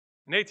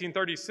 In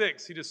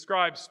 1836, he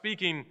described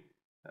speaking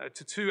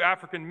to two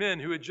African men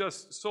who had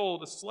just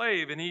sold a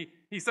slave, and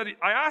he said,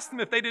 "I asked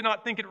them if they did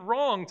not think it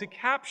wrong to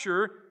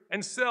capture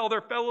and sell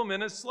their fellow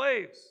men as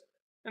slaves.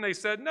 And they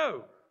said,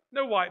 'No,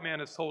 no white man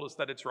has told us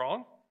that it's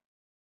wrong.'"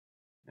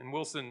 And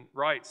Wilson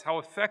writes, "How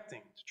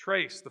affecting to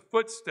trace the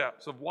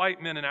footsteps of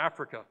white men in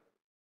Africa.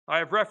 I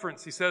have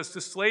reference," he says, "to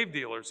slave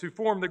dealers who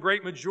form the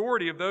great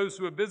majority of those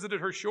who have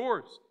visited her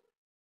shores.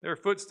 Their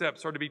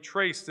footsteps are to be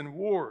traced in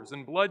wars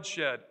and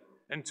bloodshed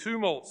and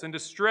tumults and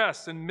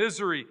distress and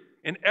misery,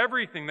 in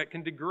everything that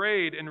can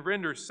degrade and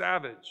render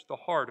savage the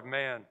heart of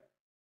man."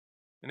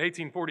 In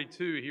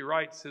 1842, he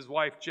writes his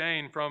wife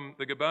Jane from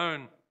the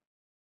Gabon,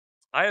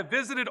 "I have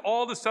visited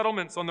all the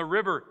settlements on the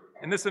river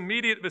in this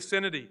immediate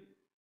vicinity.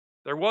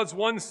 There was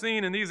one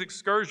scene in these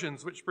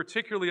excursions which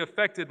particularly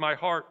affected my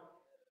heart.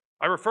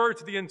 I refer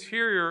to the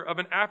interior of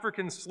an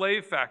African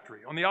slave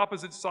factory on the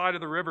opposite side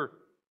of the river.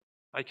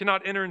 I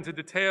cannot enter into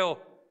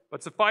detail,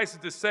 but suffice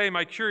it to say,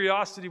 my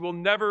curiosity will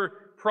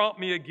never prompt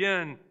me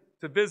again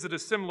to visit a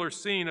similar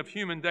scene of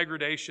human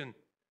degradation.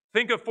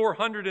 Think of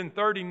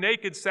 430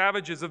 naked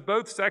savages of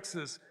both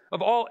sexes,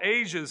 of all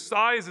ages,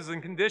 sizes,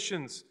 and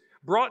conditions,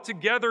 brought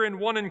together in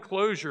one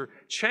enclosure,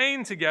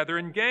 chained together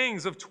in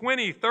gangs of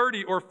 20,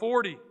 30, or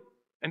 40,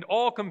 and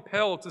all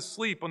compelled to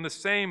sleep on the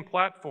same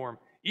platform,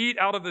 eat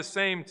out of the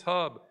same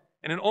tub,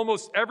 and in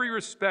almost every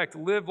respect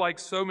live like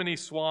so many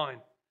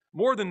swine.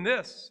 More than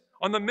this,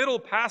 on the middle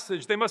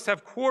passage they must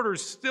have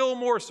quarters still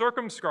more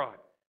circumscribed,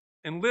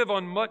 and live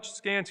on much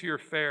scantier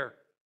fare.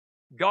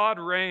 God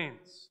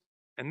reigns,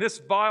 and this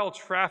vile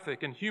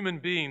traffic in human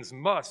beings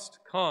must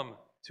come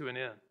to an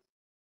end."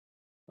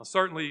 Now,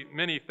 certainly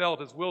many felt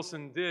as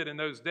Wilson did in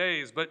those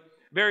days, but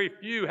very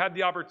few had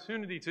the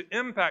opportunity to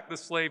impact the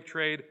slave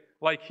trade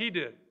like he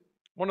did.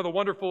 One of the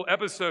wonderful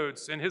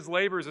episodes in his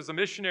labors as a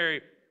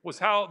missionary was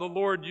how the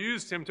Lord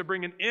used him to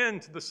bring an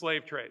end to the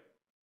slave trade.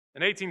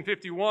 In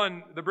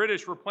 1851, the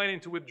British were planning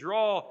to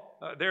withdraw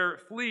their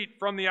fleet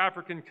from the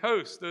African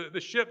coast, the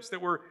ships that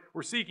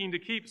were seeking to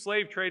keep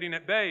slave trading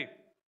at bay.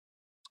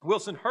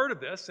 Wilson heard of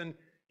this, and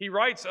he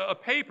writes a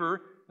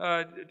paper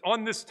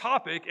on this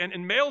topic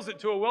and mails it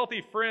to a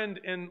wealthy friend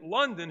in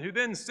London, who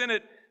then sent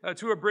it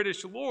to a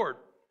British lord.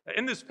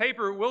 In this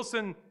paper,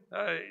 Wilson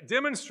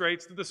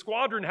demonstrates that the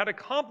squadron had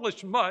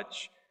accomplished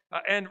much,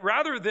 and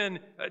rather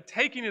than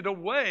taking it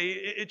away,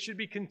 it should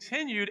be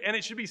continued and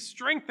it should be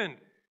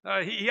strengthened.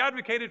 He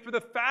advocated for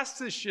the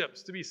fastest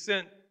ships to be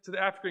sent to the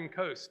African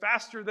coast,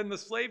 faster than the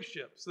slave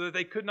ships, so that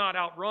they could not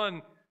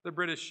outrun the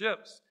British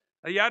ships.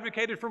 He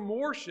advocated for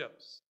more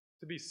ships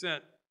to be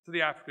sent to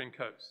the African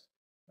coast.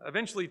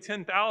 Eventually,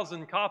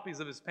 10,000 copies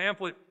of his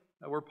pamphlet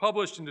were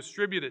published and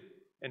distributed,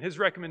 and his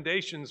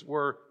recommendations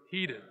were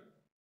heeded.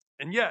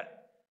 And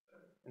yet,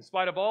 in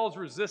spite of all his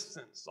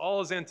resistance, all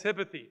his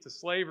antipathy to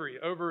slavery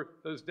over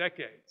those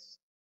decades,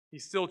 he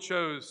still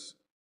chose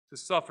to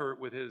suffer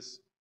with his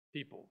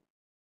people.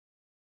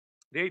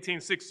 The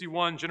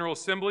 1861 General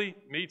Assembly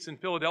meets in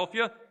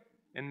Philadelphia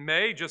in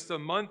May, just a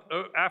month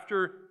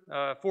after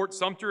Fort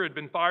Sumter had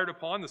been fired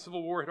upon. The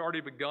Civil War had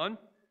already begun.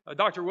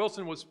 Dr.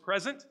 Wilson was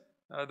present,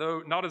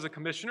 though not as a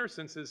commissioner,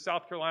 since his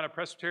South Carolina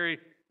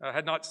Presbytery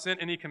had not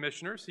sent any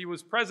commissioners. He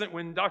was present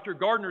when Dr.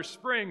 Gardner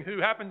Spring, who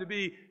happened to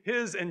be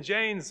his and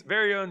Jane's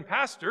very own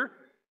pastor,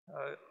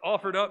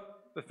 offered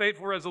up the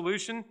fateful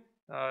resolution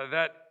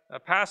that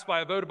passed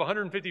by a vote of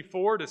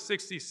 154 to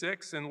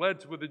 66 and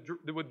led to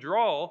the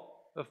withdrawal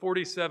of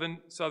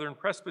 47 Southern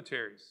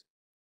presbyteries.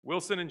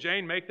 Wilson and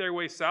Jane make their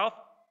way south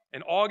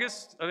In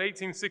August of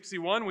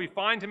 1861, we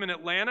find him in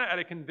Atlanta at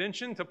a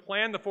convention to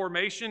plan the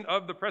formation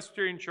of the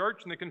Presbyterian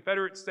Church in the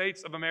Confederate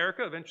States of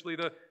America, eventually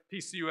the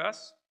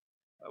PCUS.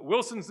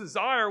 Wilson's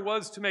desire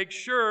was to make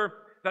sure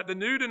that the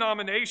new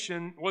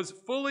denomination was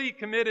fully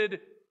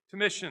committed to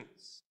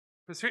missions,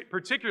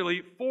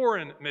 particularly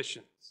foreign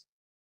missions.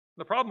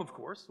 The problem, of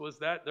course, was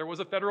that there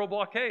was a federal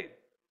blockade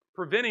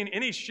preventing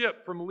any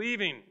ship from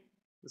leaving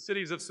the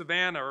cities of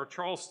Savannah or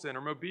Charleston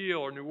or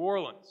Mobile or New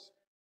Orleans.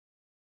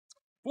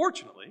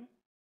 Fortunately,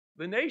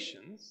 the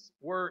nations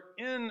were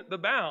in the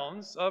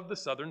bounds of the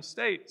southern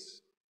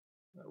states.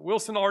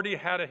 Wilson already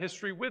had a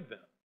history with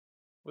them,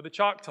 with the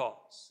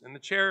Choctaws and the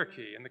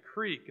Cherokee and the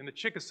Creek and the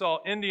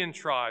Chickasaw Indian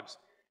tribes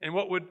in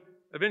what would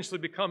eventually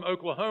become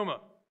Oklahoma.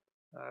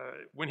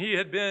 When he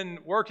had been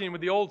working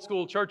with the Old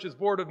School Church's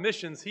Board of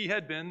Missions, he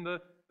had been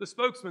the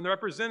spokesman, the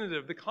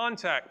representative, the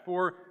contact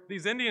for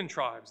these Indian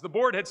tribes. The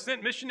board had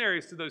sent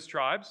missionaries to those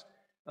tribes,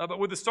 but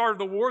with the start of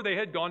the war, they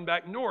had gone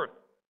back north.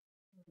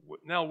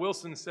 Now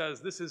Wilson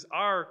says, this is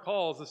our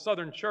call as the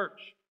Southern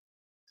Church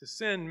to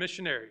send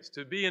missionaries,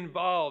 to be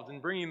involved in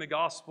bringing the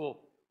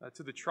gospel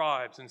to the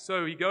tribes. And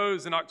so he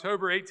goes in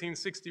October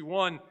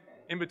 1861,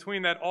 in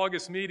between that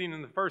August meeting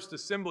and the First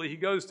Assembly, he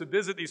goes to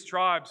visit these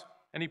tribes,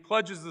 and he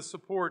pledges the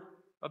support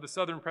of the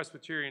Southern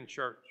Presbyterian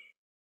Church.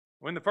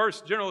 When the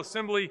First General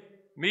Assembly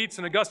meets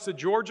in Augusta,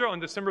 Georgia on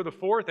December the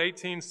 4th,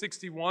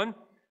 1861,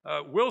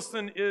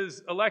 Wilson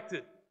is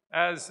elected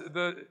as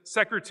the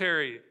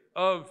secretary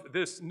of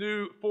this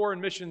new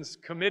Foreign Missions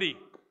Committee.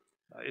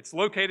 It's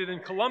located in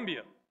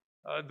Columbia.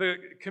 The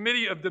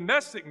Committee of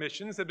Domestic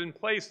Missions had been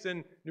placed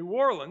in New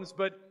Orleans,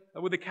 but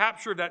with the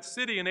capture of that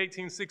city in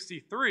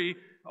 1863,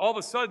 all of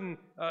a sudden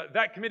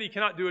that committee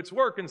cannot do its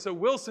work, and so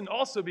Wilson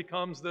also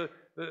becomes the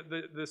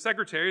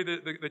secretary,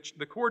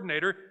 the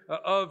coordinator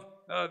of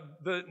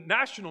the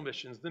national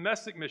missions,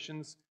 domestic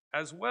missions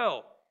as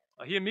well.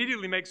 He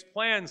immediately makes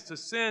plans to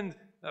send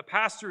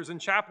pastors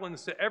and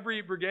chaplains to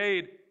every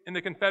brigade in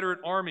the Confederate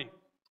Army.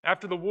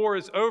 After the war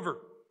is over,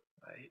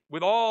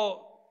 with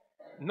all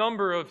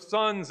number of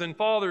sons and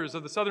fathers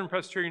of the Southern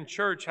Presbyterian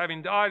Church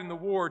having died in the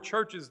war,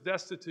 churches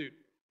destitute,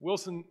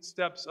 Wilson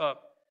steps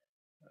up.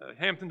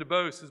 Hampton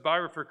DeBose, his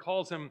biographer,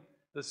 calls him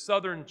the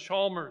Southern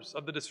Chalmers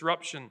of the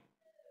disruption.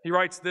 He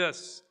writes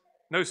this: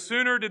 "No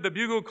sooner did the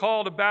bugle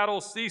call to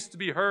battle cease to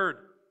be heard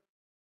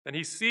than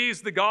he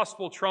seized the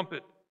gospel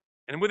trumpet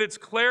and with its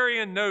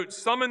clarion note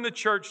summoned the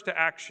church to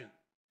action.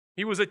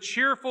 He was a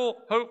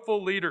cheerful,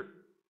 hopeful leader,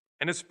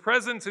 and his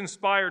presence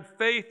inspired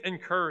faith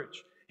and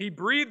courage. He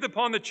breathed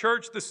upon the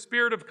church the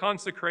spirit of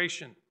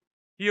consecration.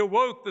 He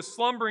awoke the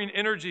slumbering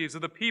energies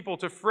of the people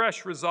to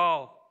fresh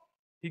resolve.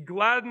 He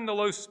gladdened the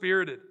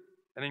low-spirited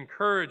and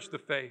encouraged the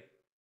faith.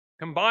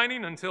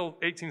 Combining until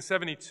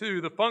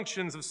 1872 the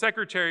functions of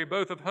secretary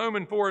both of home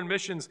and foreign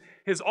missions,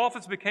 his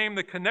office became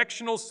the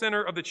connectional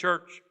center of the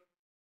church.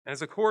 And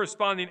as a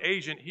corresponding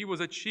agent, he was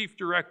a chief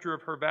director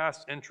of her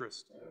vast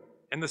interest.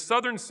 In the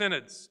Southern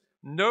synods,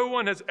 no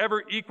one has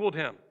ever equaled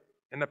him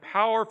in the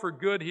power for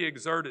good he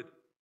exerted.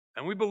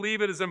 And we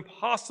believe it is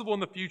impossible in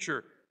the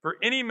future for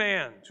any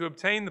man to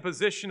obtain the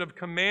position of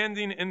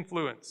commanding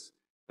influence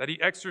that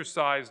he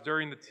exercised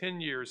during the 10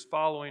 years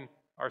following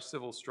our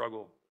civil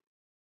struggle."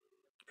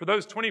 For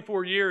those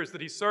 24 years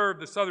that he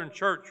served the Southern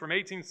Church from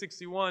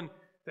 1861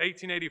 to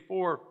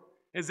 1884,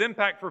 his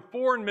impact for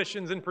foreign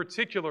missions in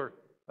particular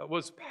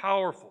was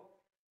powerful.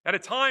 At a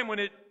time when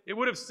it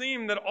would have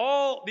seemed that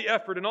all the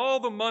effort and all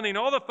the money and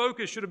all the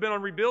focus should have been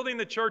on rebuilding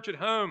the church at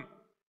home,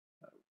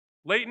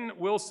 Leighton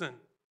Wilson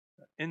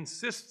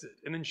insisted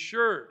and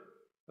ensured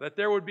that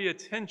there would be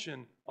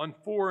attention on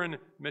foreign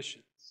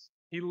missions.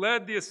 He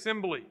led the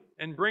assembly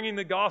in bringing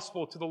the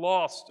gospel to the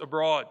lost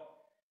abroad.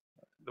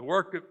 The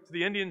work to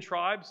the Indian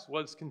tribes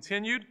was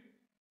continued.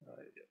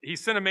 He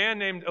sent a man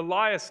named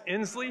Elias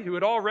Inslee, who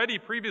had already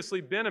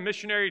previously been a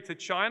missionary to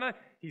China.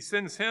 He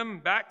sends him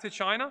back to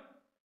China.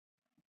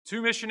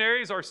 2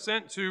 missionaries are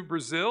sent to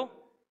Brazil.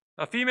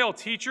 A female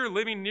teacher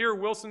living near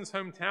Wilson's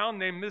hometown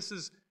named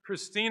Mrs.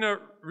 Christina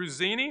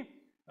Ruzzini,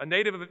 a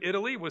native of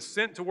Italy, was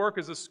sent to work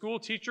as a school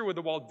teacher with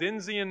the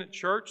Waldensian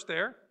church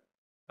there.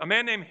 A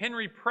man named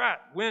Henry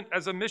Pratt went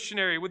as a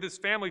missionary with his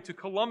family to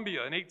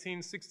Colombia in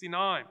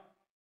 1869.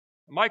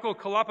 Michael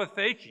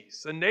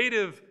Kalapathakis, a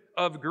native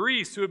of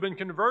Greece who had been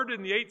converted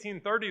in the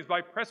 1830s by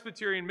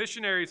Presbyterian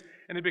missionaries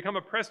and had become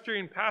a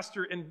Presbyterian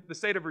pastor in the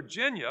state of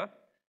Virginia,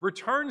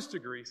 returns to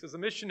Greece as a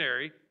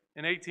missionary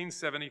in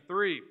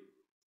 1873.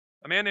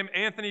 A man named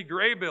Anthony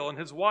Graybill and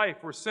his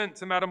wife were sent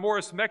to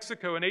Matamoros,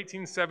 Mexico in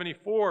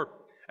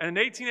 1874. And in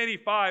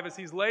 1885, as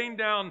he's laying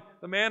down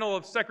the mantle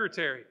of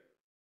secretary,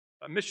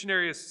 a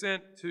missionary is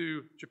sent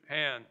to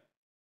Japan.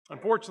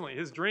 Unfortunately,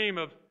 his dream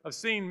of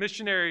seeing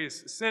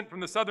missionaries sent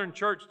from the Southern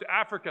Church to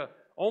Africa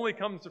only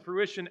comes to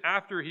fruition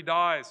after he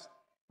dies,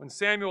 when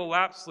Samuel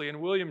Lapsley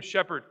and William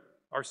Shepherd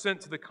are sent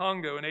to the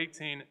Congo in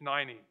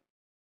 1890.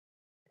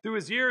 Through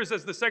his years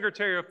as the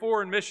Secretary of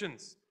Foreign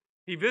Missions,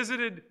 he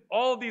visited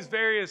all of these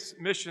various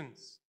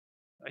missions.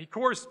 He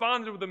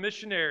corresponded with the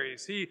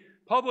missionaries. He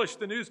published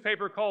the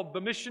newspaper called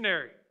The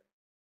Missionary.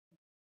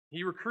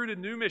 He recruited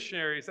new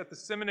missionaries at the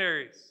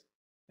seminaries.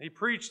 He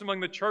preached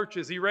among the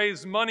churches. He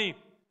raised money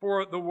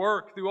for the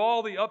work through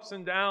all the ups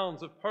and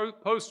downs of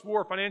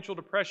post-war financial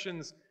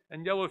depressions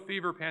and yellow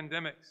fever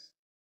pandemics.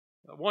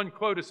 One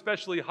quote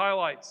especially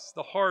highlights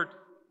the heart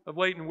of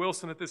Leighton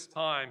Wilson at this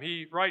time.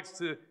 He writes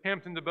to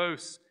Hampton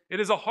DeBose, "It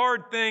is a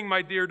hard thing,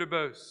 my dear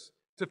DeBose,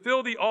 to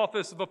fill the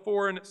office of a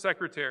foreign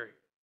secretary,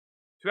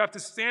 to have to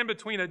stand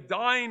between a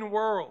dying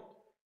world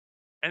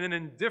and an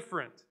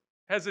indifferent,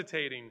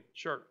 hesitating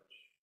church."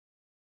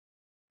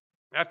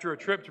 After a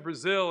trip to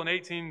Brazil in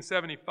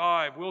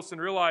 1875, Wilson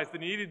realized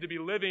that he needed to be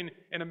living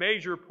in a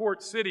major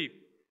port city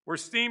where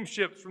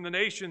steamships from the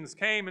nations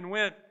came and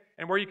went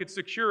and where he could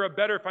secure a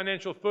better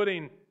financial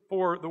footing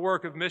for the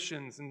work of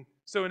missions. And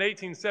so in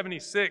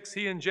 1876,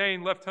 he and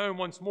Jane left home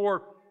once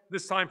more,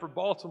 this time for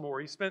Baltimore.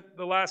 He spent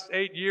the last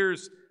 8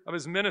 years of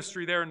his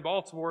ministry there in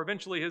Baltimore.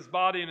 Eventually, his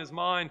body and his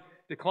mind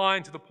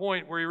declined to the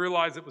point where he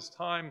realized it was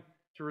time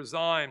to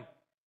resign.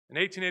 In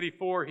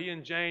 1884, he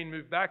and Jane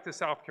moved back to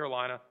South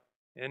Carolina.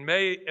 In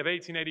May of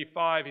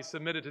 1885, he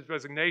submitted his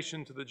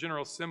resignation to the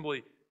General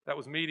Assembly that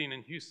was meeting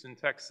in Houston,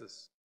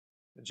 Texas.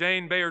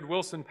 Jane Bayard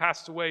Wilson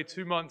passed away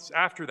 2 months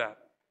after that,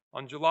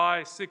 on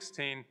July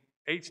 16,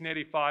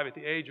 1885, at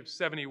the age of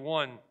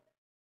 71.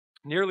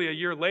 Nearly a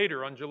year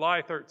later, on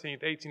July 13,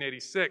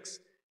 1886,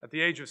 at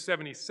the age of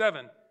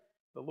 77,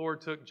 the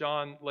Lord took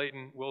John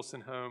Leighton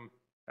Wilson home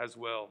as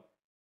well.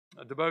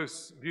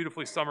 DeBose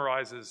beautifully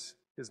summarizes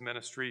his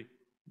ministry.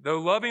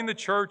 Though loving the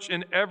church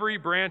in every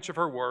branch of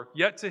her work,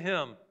 yet to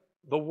him,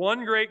 the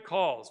one great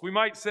cause, we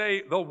might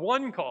say the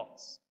one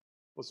cause,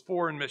 was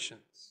foreign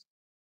missions,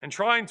 and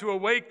trying to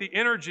awake the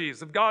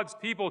energies of God's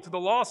people to the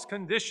lost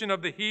condition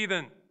of the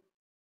heathen.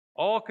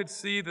 All could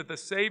see that the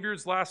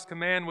Savior's last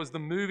command was the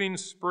moving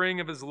spring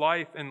of his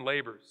life and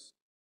labors.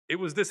 It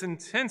was this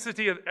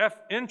intensity of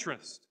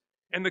interest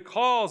in the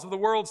cause of the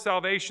world's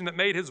salvation that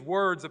made his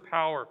words a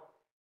power.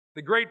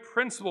 The great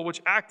principle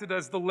which acted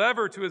as the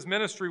lever to his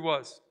ministry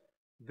was,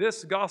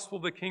 "This gospel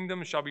of the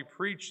kingdom shall be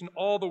preached in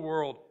all the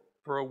world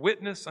for a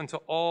witness unto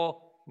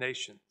all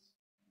nations."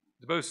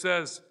 DeBose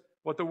says,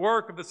 "What the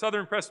work of the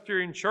Southern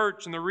Presbyterian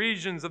Church in the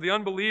regions of the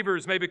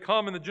unbelievers may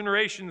become in the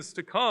generations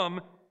to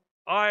come,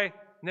 eye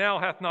now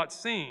hath not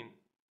seen.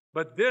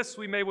 But this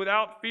we may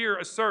without fear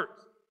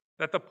assert,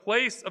 that the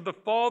place of the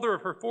father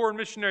of her foreign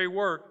missionary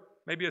work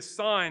may be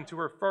assigned to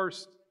her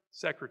first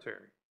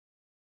secretary.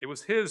 It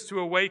was his to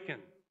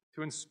awaken,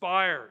 to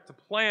inspire, to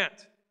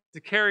plant,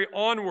 to carry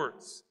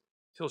onwards,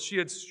 till she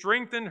had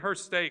strengthened her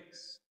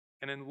stakes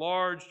and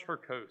enlarged her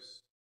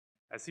coast.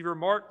 As he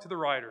remarked to the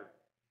writer,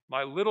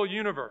 my little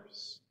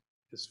universe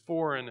is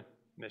foreign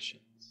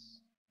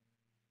missions."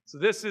 So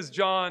this is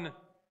John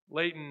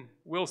Leighton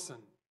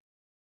Wilson.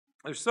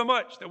 There's so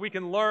much that we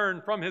can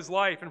learn from his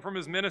life and from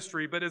his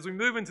ministry, but as we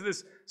move into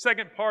this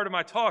second part of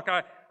my talk,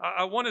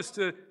 I want us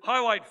to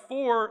highlight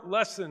 4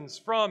 lessons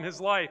from his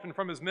life and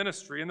from his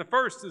ministry. And the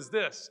first is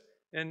this,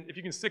 and if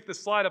you can stick the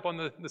slide up on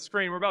the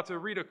screen, we're about to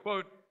read a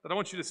quote that I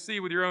want you to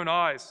see with your own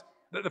eyes.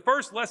 The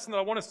first lesson that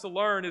I want us to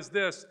learn is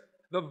this: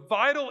 the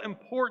vital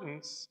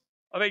importance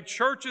of a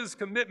church's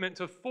commitment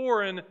to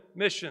foreign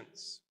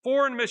missions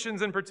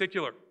in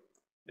particular.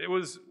 It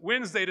was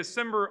Wednesday,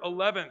 December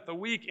 11th, a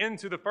week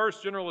into the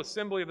first General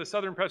Assembly of the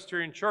Southern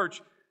Presbyterian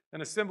Church,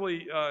 an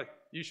assembly,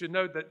 you should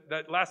note,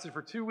 that lasted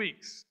for 2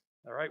 weeks.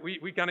 All right,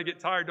 we kind of get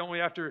tired, don't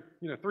we, after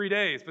 3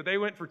 days, but they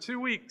went for 2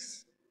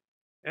 weeks.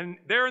 And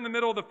there in the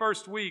middle of the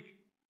first week,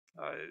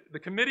 the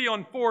Committee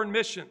on Foreign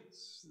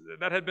Missions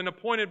that had been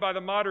appointed by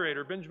the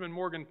moderator, Benjamin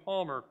Morgan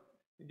Palmer,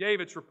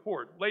 gave its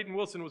report. Leighton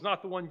Wilson was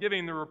not the one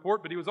giving the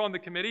report, but he was on the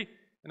committee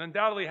and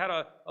undoubtedly had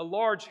a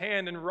large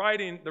hand in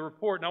writing the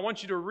report. And I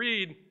want you to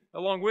read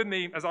along with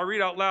me, as I read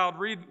out loud,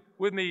 read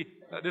with me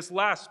this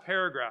last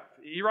paragraph.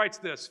 He writes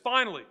this: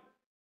 "Finally,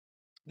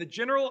 the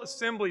General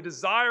Assembly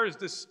desires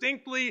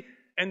distinctly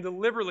and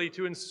deliberately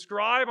to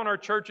inscribe on our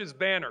church's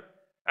banner,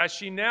 as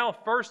she now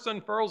first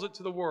unfurls it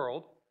to the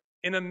world,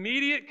 in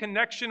immediate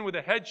connection with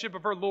the headship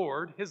of her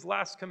Lord, his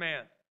last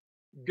command,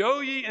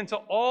 'Go ye into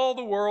all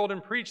the world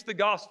and preach the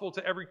gospel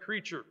to every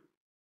creature.'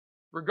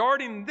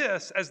 Regarding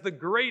this as the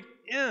great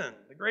end,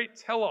 the great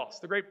telos,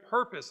 the great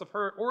purpose of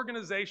her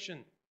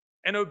organization,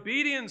 and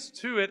obedience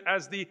to it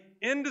as the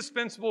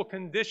indispensable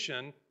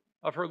condition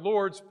of her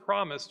Lord's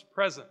promised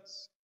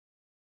presence.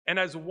 And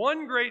as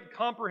one great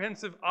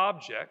comprehensive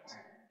object,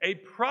 a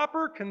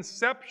proper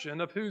conception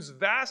of whose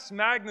vast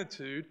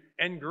magnitude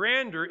and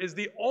grandeur is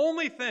the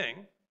only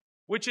thing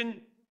which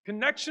in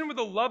connection with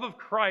the love of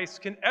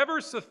Christ can ever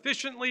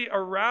sufficiently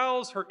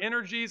arouse her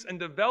energies and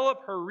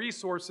develop her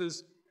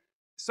resources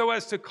so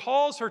as to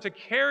cause her to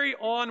carry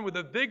on with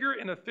the vigor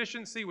and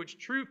efficiency which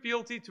true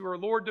fealty to her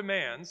Lord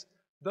demands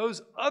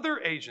those other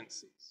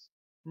agencies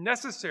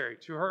necessary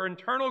to her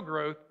internal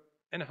growth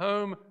and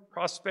home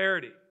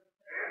prosperity.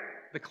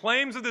 The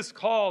claims of this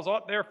cause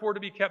ought therefore to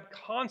be kept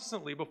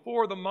constantly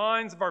before the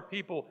minds of our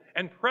people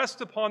and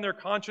pressed upon their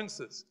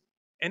consciences.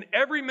 And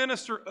every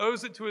minister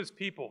owes it to his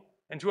people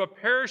and to a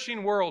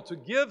perishing world to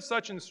give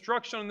such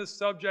instruction on this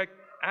subject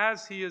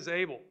as he is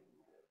able.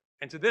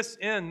 And to this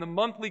end, the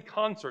monthly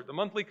concert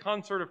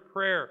of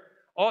prayer,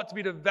 ought to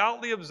be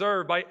devoutly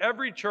observed by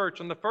every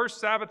church on the first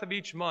Sabbath of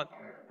each month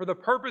for the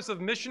purpose of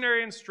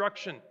missionary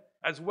instruction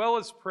as well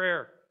as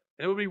prayer.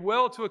 And it would be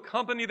well to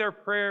accompany their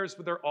prayers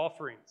with their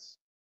offerings.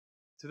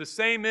 To the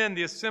same end,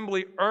 the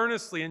assembly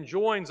earnestly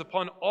enjoins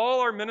upon all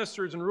our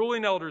ministers and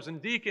ruling elders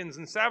and deacons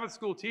and Sabbath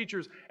school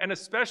teachers, and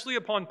especially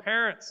upon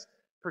parents,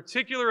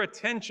 particular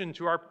attention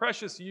to our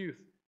precious youth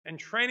and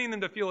training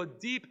them to feel a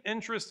deep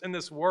interest in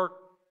this work,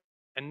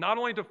 and not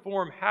only to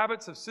form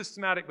habits of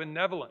systematic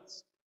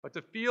benevolence, but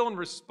to feel and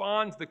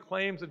respond to the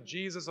claims of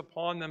Jesus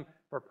upon them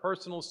for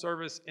personal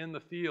service in the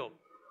field.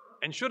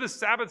 And should a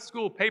Sabbath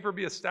school paper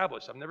be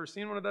established? I've never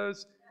seen one of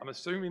those. I'm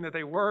assuming that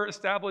they were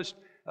established.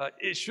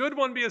 Should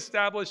one be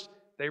established,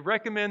 they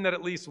recommend that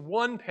at least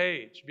one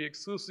page be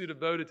exclusively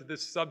devoted to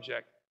this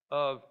subject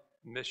of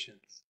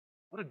missions.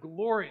 What a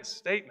glorious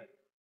statement.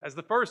 As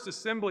the First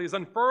Assembly is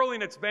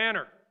unfurling its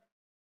banner,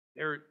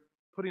 they're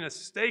putting a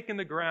stake in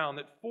the ground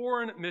that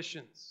foreign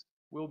missions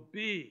will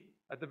be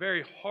at the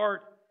very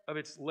heart of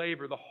its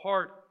labor, the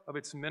heart of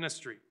its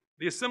ministry.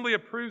 The Assembly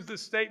approves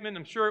this statement.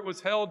 I'm sure it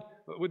was held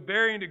with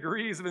varying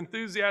degrees of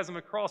enthusiasm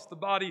across the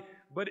body,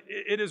 but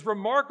it is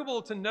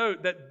remarkable to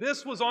note that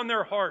this was on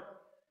their heart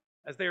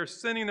as they are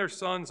sending their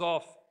sons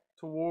off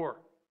to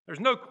war. There's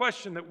no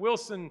question that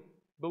Wilson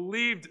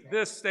believed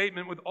this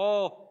statement with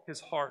all his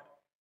heart.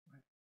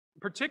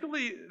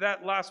 Particularly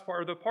that last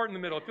part, or the part in the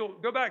middle. If you'll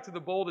go back to the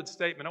bolded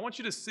statement, I want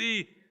you to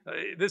see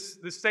this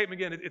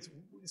statement again. It's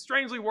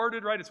strangely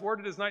worded, right? It's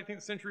worded as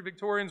 19th century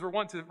Victorians were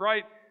wont to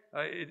write.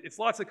 It's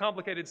lots of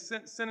complicated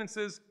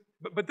sentences,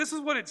 but this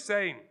is what it's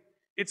saying.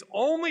 It's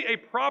only a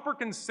proper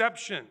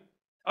conception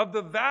of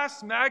the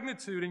vast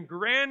magnitude and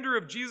grandeur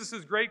of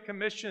Jesus' Great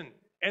Commission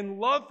and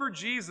love for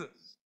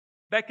Jesus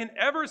that can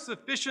ever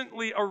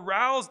sufficiently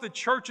arouse the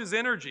church's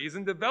energies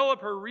and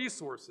develop her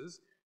resources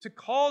to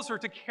cause her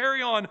to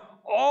carry on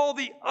all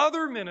the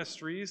other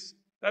ministries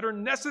that are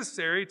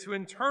necessary to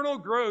internal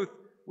growth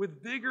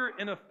with vigor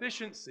and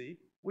efficiency,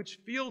 which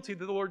fealty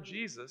to the Lord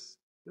Jesus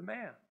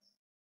demands.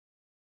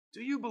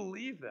 Do you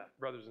believe that,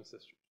 brothers and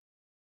sisters?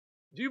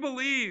 Do you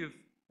believe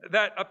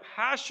that a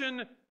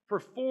passion for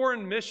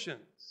foreign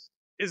missions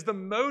is the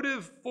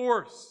motive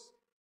force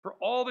for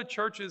all the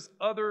church's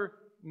other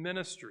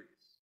ministries?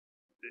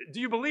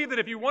 Do you believe that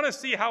if you want to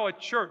see how a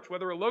church,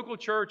 whether a local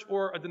church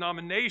or a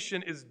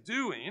denomination, is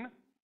doing,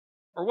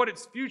 or what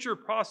its future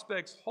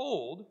prospects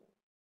hold,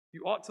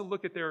 you ought to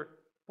look at their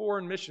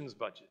foreign missions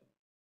budget?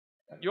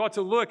 You ought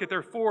to look at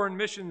their foreign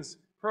missions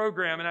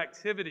program and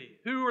activity.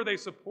 Who are they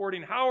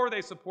supporting? How are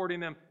they supporting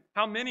them?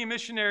 How many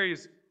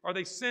missionaries are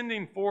they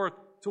sending forth?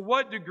 To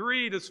what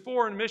degree does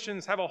foreign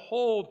missions have a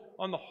hold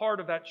on the heart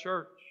of that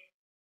church?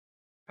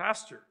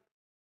 Pastor,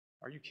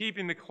 are you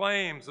keeping the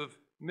claims of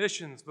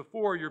missions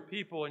before your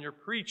people, and you're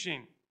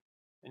preaching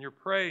and you're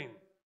praying?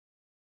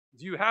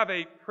 Do you have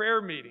a prayer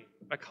meeting,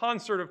 a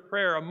concert of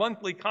prayer, a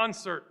monthly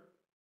concert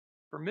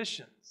for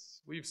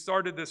missions? We've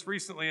started this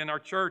recently in our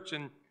church,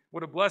 and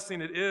what a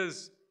blessing it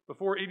is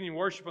before evening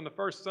worship on the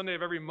first Sunday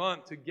of every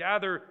month to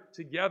gather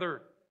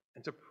together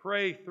and to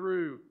pray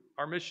through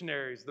our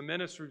missionaries, the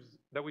ministers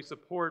that we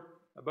support,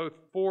 both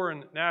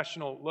foreign,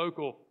 national,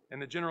 local,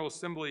 and the General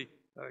Assembly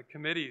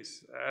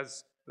committees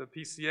as the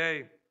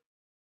PCA.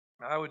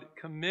 I would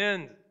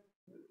commend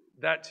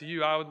that to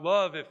you. I would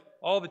love if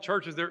all the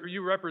churches that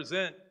you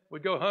represent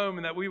would go home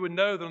and that we would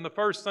know that on the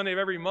first Sunday of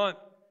every month,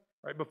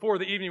 right before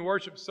the evening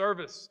worship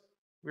service,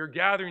 we are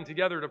gathering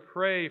together to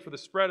pray for the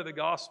spread of the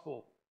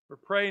gospel. We're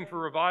praying for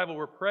revival.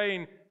 We're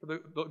praying for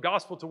the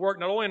gospel to work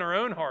not only in our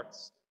own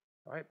hearts,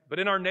 right, but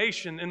in our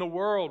nation, in the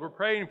world. We're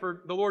praying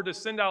for the Lord to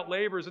send out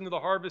laborers into the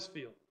harvest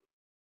field.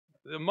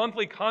 The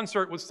monthly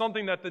concert was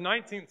something that the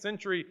 19th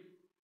century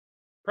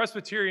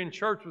Presbyterian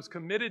church was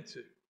committed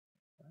to.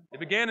 It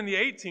began in the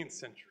 18th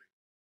century.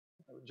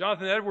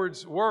 Jonathan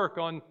Edwards' work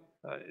on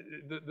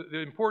the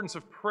importance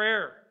of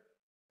prayer.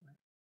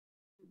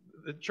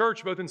 The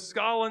church, both in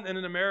Scotland and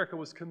in America,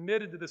 was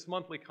committed to this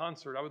monthly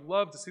concert. I would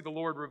love to see the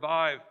Lord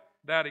revive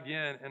that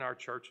again in our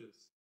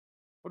churches.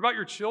 What about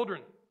your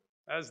children?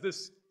 As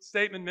this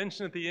statement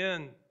mentioned at the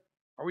end,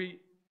 are we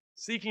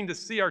seeking to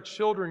see our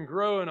children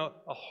grow in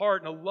a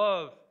heart and a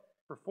love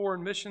for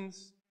foreign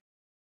missions?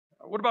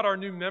 What about our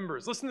new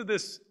members? Listen to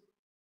this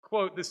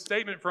quote, this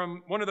statement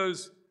from one of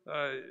those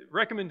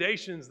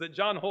recommendations that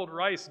John Holt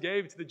Rice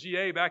gave to the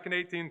GA back in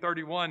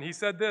 1831. He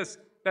said this,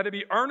 that it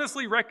be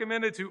earnestly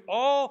recommended to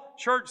all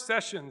church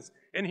sessions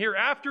and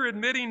hereafter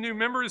admitting new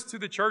members to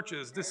the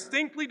churches,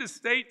 distinctly to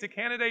state to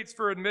candidates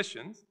for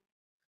admissions,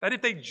 that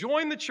if they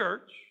join the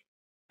church,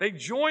 they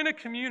join a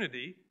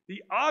community,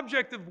 the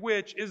object of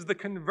which is the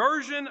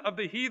conversion of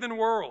the heathen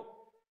world,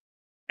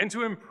 and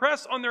to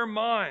impress on their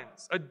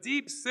minds a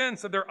deep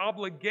sense of their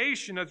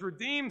obligation as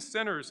redeemed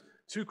sinners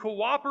to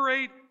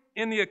cooperate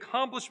in the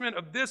accomplishment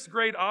of this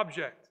great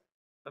object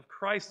of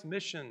Christ's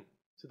mission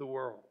to the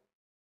world.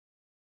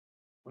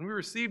 When we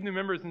receive new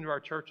members into our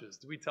churches,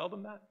 do we tell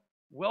them that?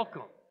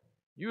 Welcome.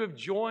 You have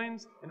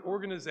joined an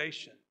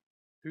organization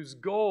whose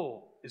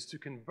goal is to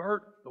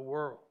convert the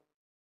world.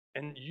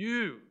 And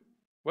you,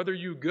 whether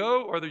you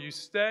go or whether you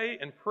stay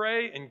and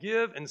pray and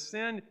give and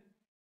send,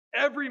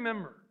 every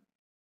member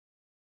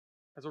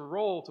has a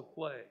role to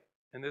play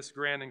in this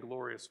grand and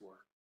glorious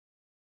work.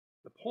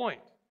 The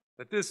point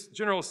that this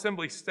General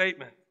Assembly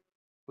statement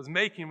was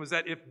making was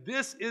that if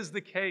this is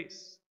the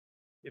case,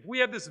 if we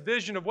have this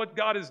vision of what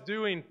God is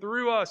doing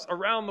through us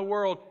around the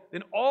world,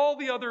 then all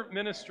the other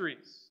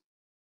ministries,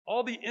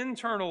 all the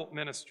internal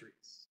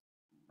ministries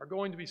are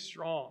going to be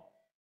strong,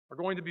 are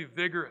going to be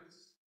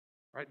vigorous,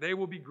 right? They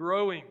will be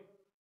growing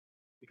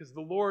because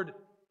the Lord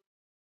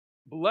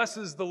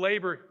blesses the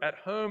labor at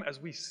home as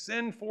we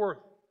send forth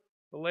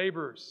the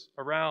laborers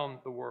around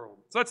the world.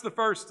 So that's the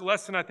first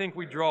lesson I think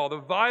we draw,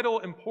 the vital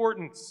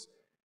importance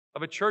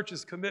of a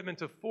church's commitment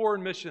to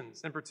foreign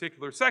missions in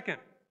particular. Second,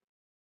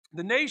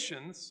 the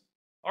nations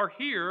are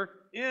here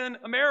in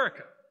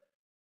America.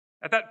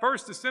 At that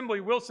first assembly,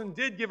 Wilson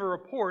did give a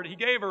report. He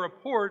gave a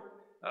report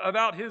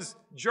about his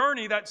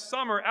journey that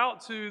summer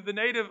out to the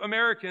Native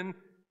American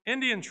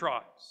Indian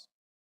tribes.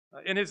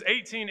 In his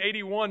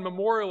 1881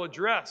 memorial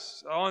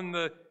address on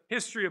the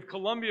history of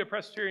Columbia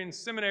Presbyterian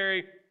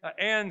Seminary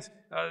and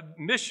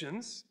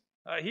missions,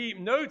 he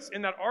notes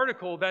in that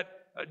article that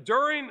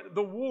during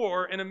the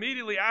war and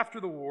immediately after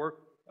the war,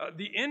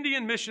 the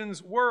Indian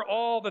missions were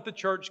all that the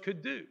church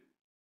could do.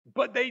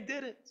 But they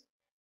did it.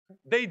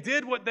 They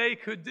did what they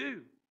could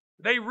do.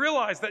 They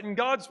realized that in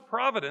God's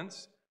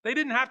providence, they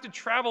didn't have to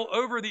travel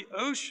over the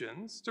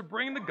oceans to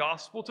bring the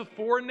gospel to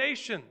foreign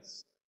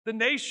nations. The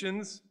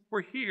nations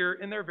were here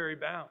in their very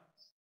bounds.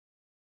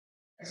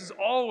 This has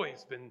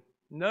always been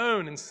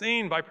known and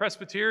seen by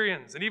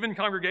Presbyterians and even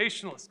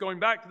Congregationalists going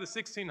back to the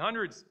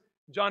 1600s.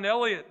 John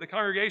Eliot, the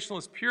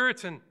Congregationalist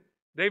Puritan,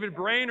 David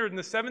Brainerd in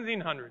the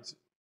 1700s.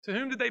 To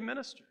whom did they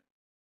minister?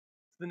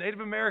 To the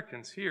Native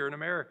Americans here in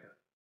America.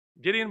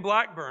 Gideon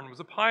Blackburn was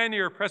a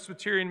pioneer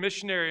Presbyterian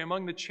missionary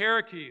among the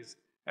Cherokees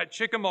at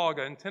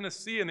Chickamauga in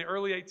Tennessee in the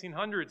early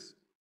 1800s.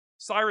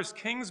 Cyrus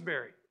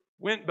Kingsbury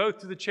went both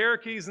to the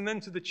Cherokees and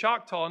then to the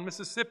Choctaw in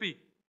Mississippi.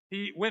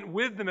 He went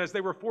with them as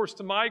they were forced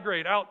to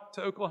migrate out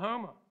to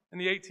Oklahoma in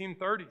the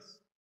 1830s.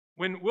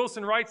 When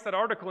Wilson writes that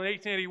article in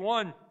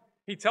 1881,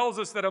 he tells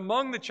us that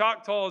among the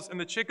Choctaws and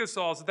the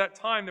Chickasaws at that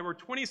time, there were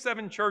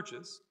 27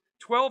 churches,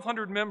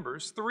 1,200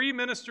 members, 3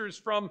 ministers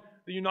from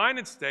the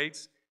United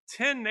States,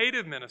 10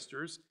 native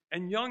ministers,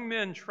 and young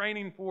men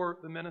training for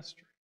the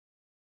ministry.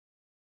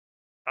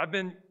 I've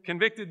been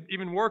convicted,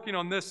 even working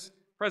on this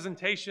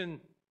presentation,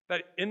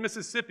 that in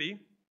Mississippi,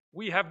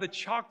 we have the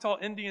Choctaw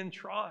Indian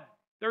tribe.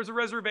 There's a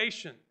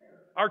reservation.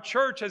 Our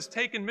church has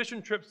taken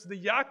mission trips to the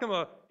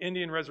Yakima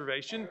Indian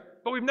Reservation,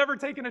 but we've never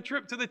taken a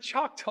trip to the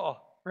Choctaw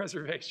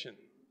Reservation,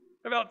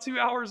 about 2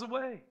 hours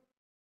away.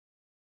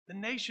 The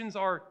nations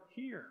are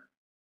here.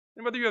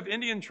 And whether you have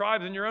Indian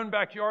tribes in your own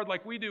backyard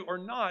like we do or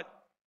not,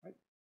 right,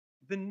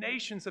 the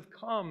nations have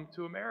come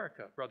to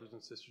America, brothers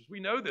and sisters. We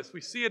know this.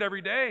 We see it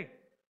every day.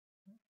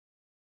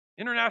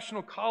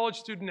 International college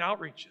student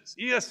outreaches,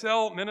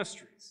 ESL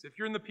ministries. If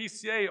you're in the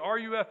PCA,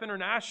 RUF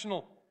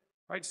International,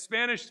 right,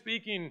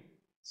 Spanish-speaking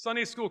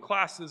Sunday school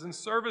classes and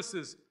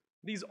services,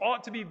 these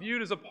ought to be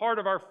viewed as a part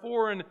of our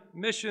foreign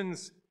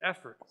missions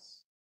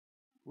efforts.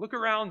 Look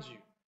around you,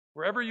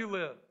 wherever you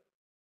live.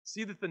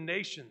 See that the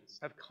nations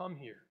have come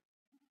here.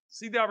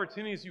 See the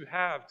opportunities you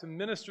have to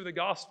minister the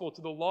gospel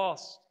to the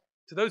lost,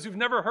 to those who've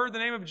never heard the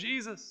name of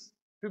Jesus,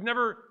 who've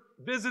never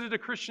visited a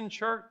Christian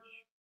church.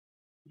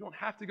 You don't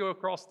have to go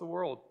across the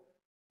world.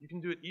 You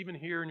can do it even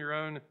here in your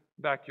own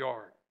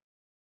backyard.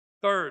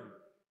 Third,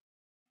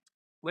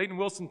 Leighton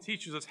Wilson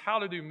teaches us how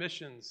to do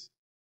missions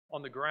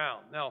on the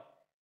ground. Now,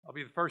 I'll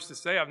be the first to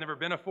say I've never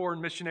been a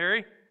foreign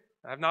missionary.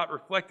 I have not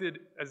reflected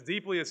as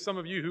deeply as some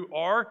of you who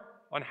are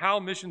on how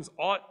missions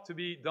ought to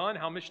be done,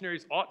 how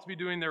missionaries ought to be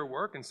doing their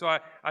work. And so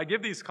I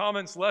give these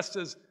comments less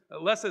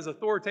as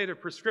authoritative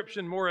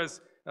prescription, more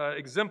as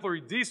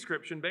exemplary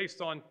description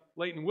based on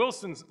Leighton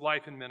Wilson's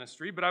life and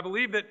ministry. But I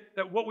believe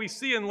that what we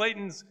see in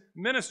Leighton's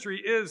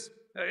ministry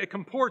it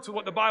comports with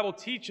what the Bible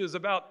teaches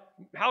about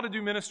how to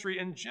do ministry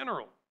in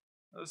general.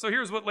 So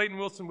here's what Leighton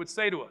Wilson would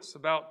say to us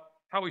about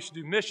how we should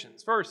do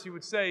missions. First, he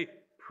would say,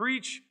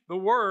 preach the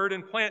word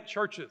and plant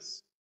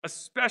churches,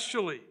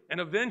 especially and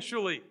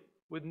eventually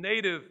with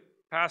native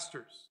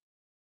pastors.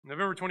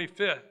 November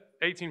 25th,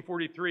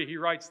 1843, he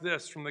writes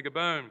this from the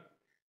Gabon: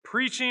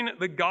 preaching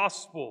the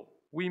gospel,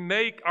 we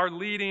make our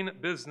leading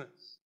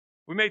business.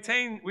 We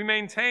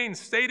maintain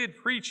stated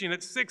preaching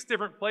at 6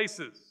 different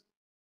places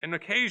and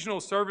occasional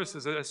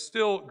services at a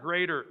still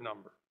greater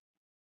number.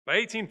 By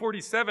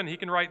 1847, he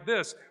can write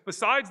this: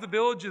 besides the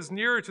villages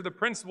nearer to the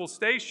principal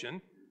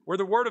station, where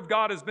the word of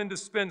God has been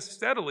dispensed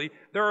steadily,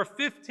 there are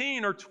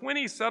 15 or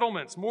 20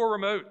 settlements more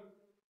remote,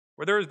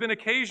 where there has been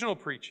occasional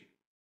preaching,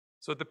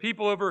 so that the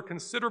people over a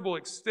considerable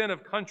extent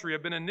of country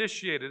have been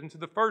initiated into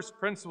the first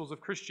principles of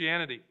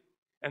Christianity,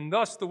 and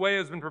thus the way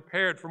has been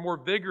prepared for more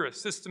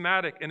vigorous,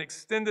 systematic, and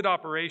extended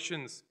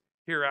operations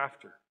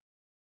hereafter.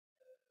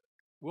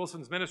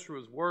 Wilson's ministry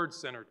was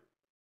word-centered.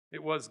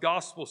 It was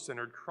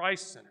gospel-centered,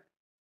 Christ-centered.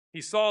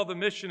 He saw the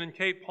mission in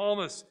Cape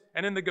Palmas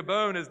and in the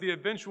Gabon as the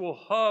eventual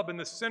hub and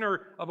the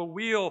center of a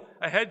wheel,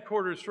 a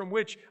headquarters from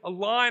which a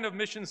line of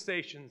mission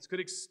stations could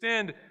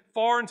extend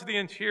far into the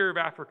interior of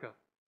Africa,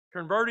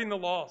 converting the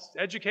lost,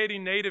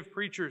 educating native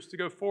preachers to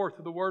go forth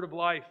with the word of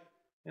life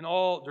in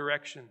all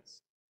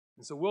directions.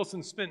 And so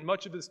Wilson spent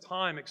much of his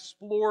time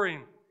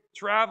exploring,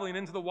 traveling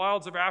into the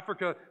wilds of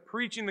Africa,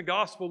 preaching the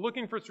gospel,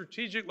 looking for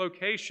strategic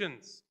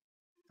locations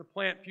to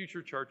plant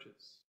future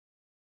churches.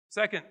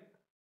 Second,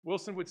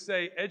 Wilson would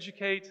say,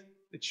 educate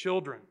the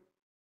children.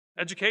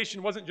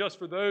 Education wasn't just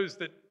for those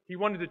that he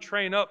wanted to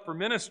train up for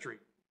ministry.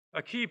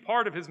 A key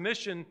part of his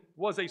mission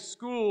was a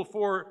school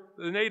for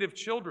the native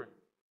children.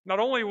 Not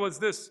only was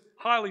this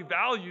highly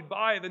valued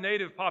by the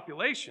native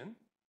population,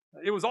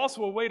 it was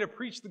also a way to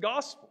preach the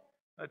gospel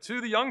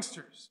to the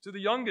youngsters, to the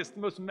youngest,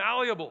 the most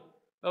malleable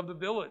of the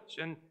village.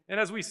 And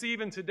as we see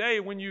even today,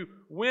 when you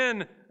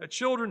win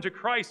children to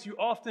Christ, you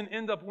often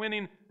end up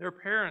winning their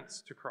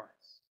parents to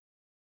Christ.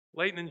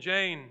 Leighton and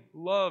Jane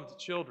loved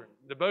children.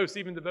 DeBose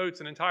even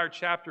devotes an entire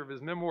chapter of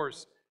his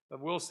memoirs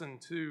of Wilson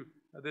to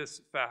this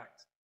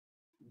fact.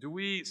 Do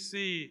we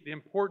see the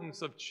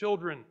importance of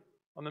children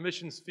on the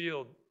missions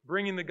field,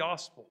 bringing the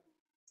gospel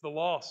to the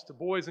lost, to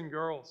boys and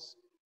girls?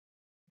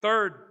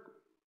 Third,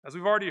 as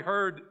we've already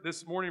heard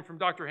this morning from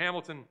Dr.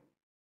 Hamilton,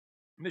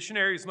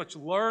 missionaries must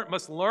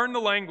learn the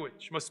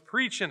language, must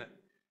preach in it,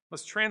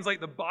 must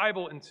translate the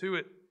Bible into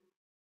it.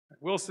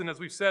 Wilson, as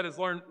we've said,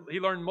 he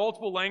learned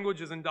multiple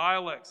languages and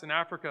dialects in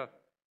Africa.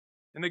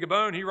 In the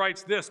Gabon, he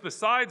writes this: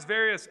 besides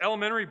various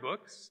elementary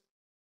books,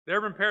 there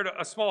have been prepared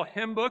a small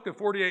hymn book of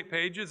 48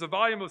 pages, a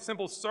volume of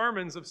simple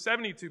sermons of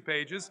 72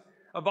 pages,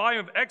 a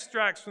volume of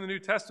extracts from the New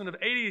Testament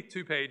of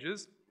 82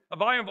 pages, a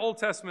volume of Old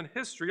Testament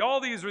history. All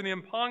these are in the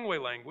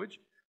Mpongwe language,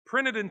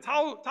 printed in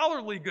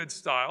tolerably good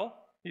style,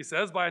 he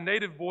says, by a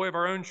native boy of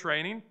our own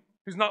training,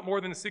 who's not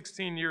more than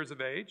 16 years of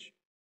age.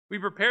 We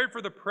prepared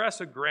for the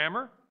press a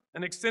grammar,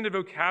 an extended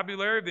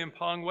vocabulary of the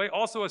Mpongwe,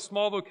 also a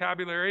small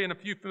vocabulary and a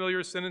few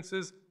familiar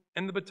sentences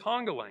in the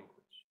Batanga language.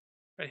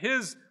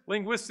 His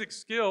linguistic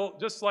skill,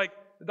 just like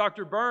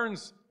Dr.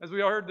 Burns, as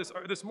we heard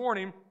this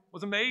morning,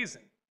 was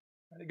amazing.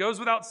 It goes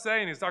without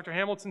saying, as Dr.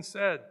 Hamilton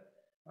said,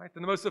 right, that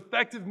the most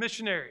effective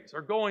missionaries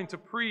are going to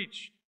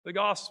preach the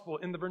gospel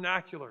in the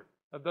vernacular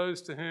of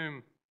those to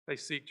whom they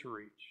seek to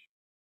reach.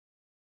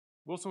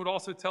 Wilson would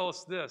also tell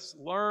us this: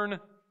 learn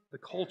the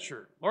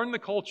culture. Learn the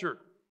culture.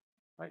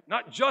 Right?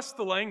 Not just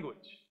the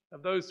language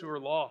of those who are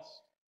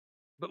lost,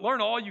 but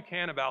learn all you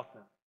can about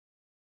them.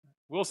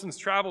 Wilson's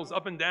travels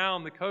up and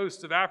down the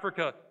coast of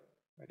Africa,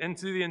 right,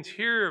 into the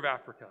interior of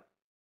Africa,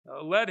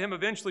 led him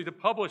eventually to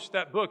publish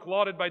that book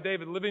lauded by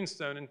David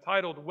Livingstone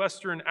entitled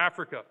Western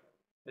Africa.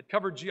 It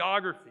covered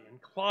geography and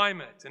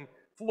climate and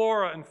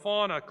flora and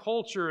fauna,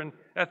 culture and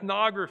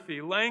ethnography,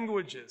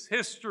 languages,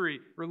 history,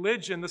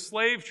 religion, the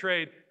slave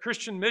trade,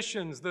 Christian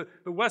missions, the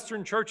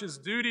Western Church's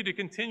duty to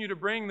continue to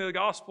bring the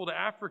gospel to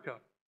Africa.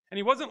 And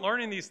he wasn't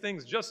learning these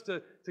things just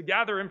to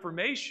gather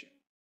information,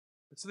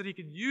 but so that he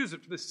could use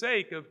it for the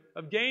sake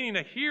of gaining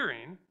a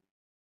hearing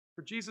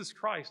for Jesus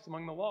Christ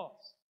among the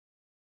lost.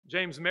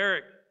 James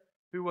Merrick,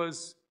 who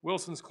was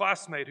Wilson's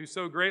classmate, who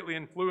so greatly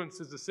influenced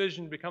his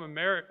decision to become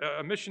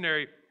a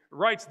missionary,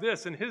 writes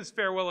this in his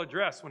farewell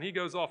address when he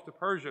goes off to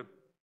Persia.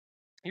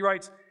 He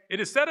writes,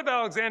 "It is said of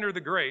Alexander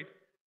the Great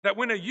that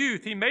when a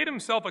youth he made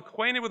himself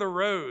acquainted with the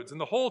roads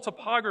and the whole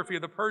topography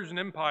of the Persian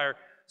Empire,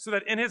 so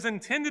that in his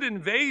intended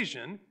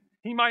invasion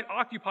he might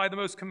occupy the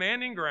most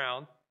commanding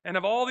ground and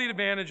have all the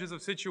advantages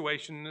of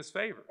situation in his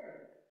favor.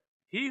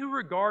 He who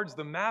regards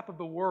the map of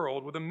the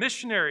world with a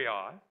missionary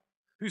eye,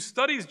 who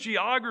studies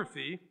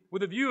geography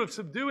with a view of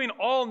subduing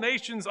all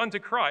nations unto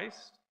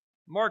Christ,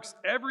 marks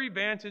every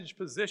vantage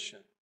position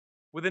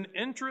with an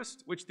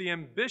interest which the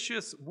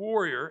ambitious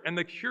warrior and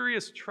the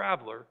curious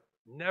traveler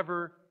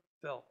never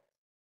felt."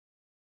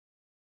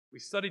 We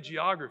study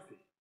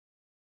geography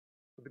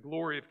for the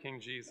glory of King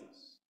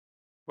Jesus.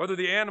 Whether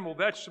the animal,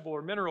 vegetable,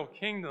 or mineral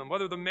kingdom,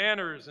 whether the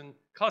manners and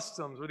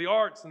customs, or the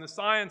arts and the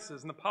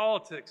sciences and the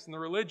politics and the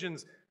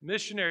religions,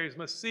 missionaries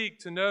must seek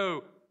to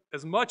know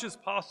as much as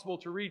possible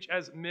to reach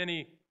as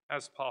many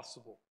as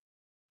possible.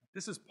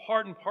 This is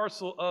part and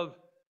parcel of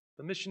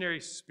the missionary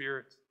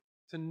spirit,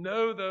 to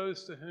know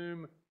those to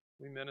whom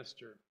we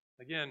minister.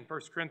 Again,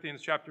 1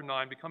 Corinthians chapter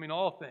 9, becoming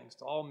all things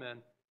to all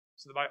men,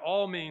 so that by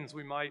all means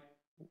we might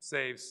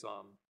save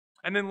some.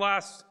 And then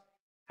last,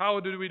 how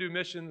do we do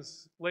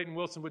missions? Leighton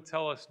Wilson would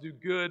tell us, do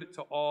good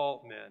to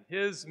all men.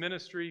 His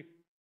ministry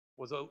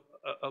was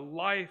a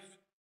life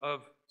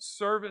of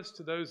service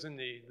to those in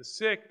need, the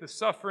sick, the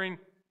suffering,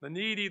 the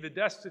needy, the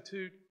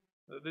destitute,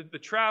 the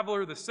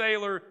traveler, the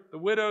sailor, the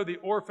widow, the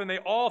orphan. They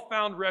all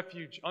found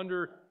refuge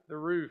under the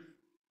roof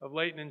of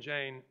Leighton and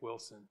Jane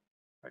Wilson.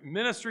 Right?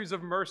 Ministries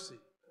of mercy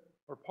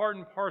were part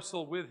and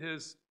parcel with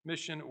his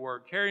mission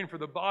work, caring for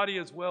the body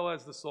as well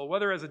as the soul,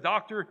 whether as a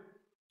doctor,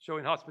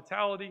 showing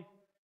hospitality,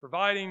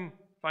 providing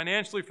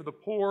financially for the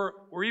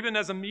poor, or even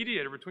as a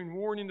mediator between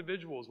warring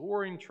individuals,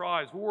 warring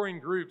tribes, warring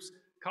groups,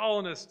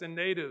 colonists and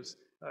natives,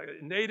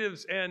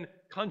 natives and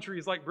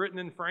countries like Britain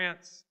and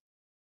France.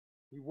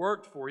 He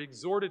worked for, he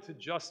exhorted to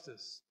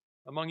justice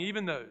among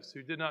even those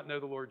who did not know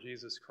the Lord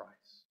Jesus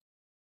Christ.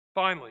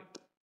 Finally,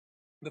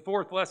 the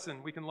fourth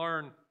lesson we can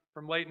learn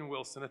from Leighton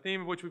Wilson, a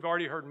theme of which we've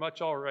already heard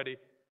much already,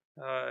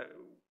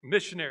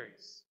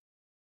 missionaries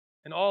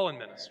and all in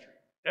ministry,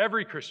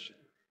 every Christian,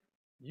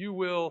 you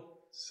will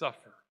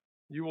suffer.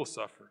 You will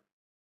suffer.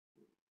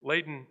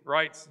 Leighton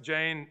writes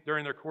Jane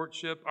during their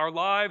courtship, our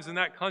lives in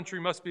that country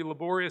must be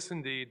laborious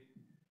indeed.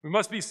 We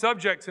must be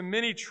subject to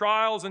many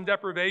trials and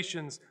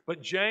deprivations,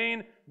 but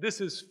Jane, this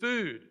is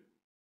food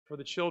for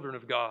the children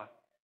of God.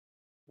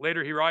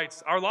 Later he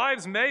writes, our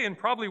lives may and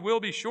probably will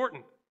be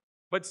shortened,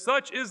 but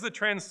such is the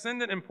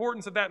transcendent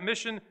importance of that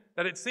mission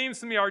that it seems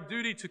to me our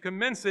duty to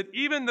commence it,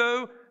 even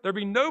though there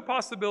be no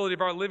possibility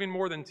of our living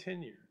more than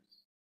 10 years.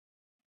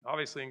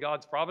 Obviously, in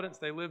God's providence,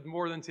 they lived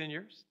more than 10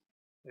 years.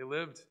 They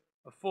lived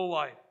a full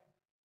life.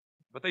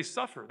 But they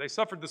suffered. They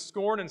suffered the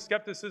scorn and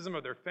skepticism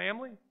of their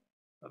family.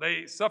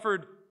 They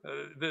suffered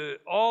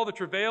all the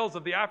travails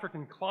of the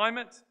African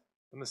climate,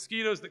 the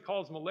mosquitoes that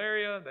cause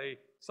malaria. They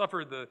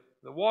suffered the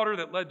water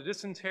that led to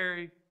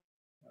dysentery.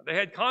 They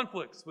had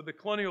conflicts with the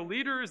colonial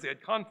leaders. They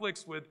had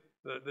conflicts with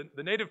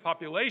the native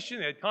population.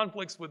 They had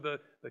conflicts with the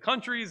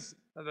countries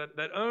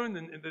that owned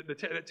and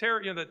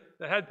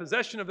that had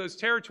possession of those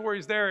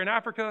territories there in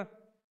Africa.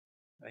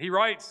 He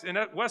writes in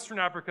Western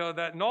Africa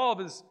that in all of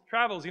his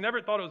travels, he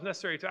never thought it was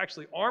necessary to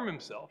actually arm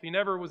himself. He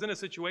never was in a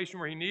situation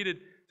where he needed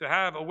to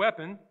have a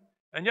weapon.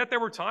 And yet there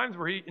were times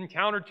where he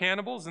encountered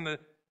cannibals in the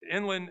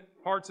inland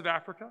parts of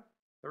Africa.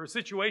 There were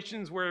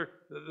situations where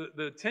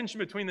the tension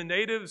between the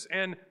natives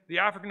and the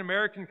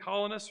African-American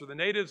colonists, or the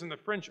natives and the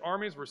French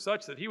armies, were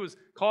such that he was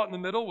caught in the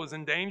middle, was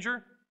in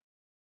danger.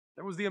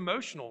 There was the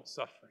emotional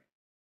suffering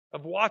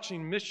of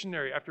watching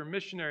missionary after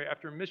missionary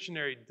after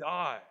missionary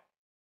die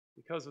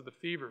because of the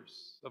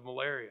fevers of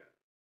malaria.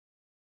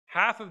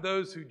 Half of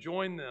those who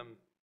joined them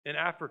in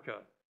Africa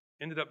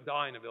ended up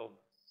dying of illness.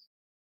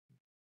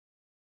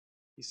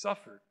 He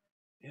suffered.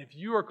 And if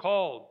you are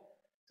called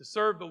to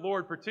serve the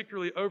Lord,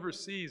 particularly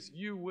overseas,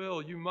 you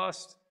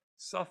must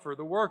suffer.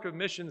 The work of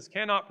missions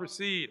cannot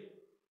proceed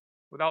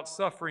without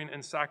suffering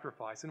and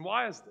sacrifice. And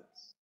why is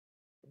this?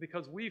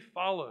 Because we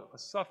follow a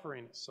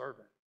suffering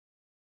servant.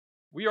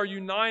 We are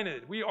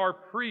united. We are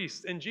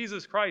priests in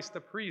Jesus Christ, the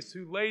priest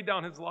who laid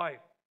down his life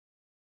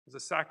as a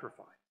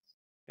sacrifice.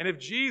 And if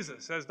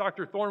Jesus, as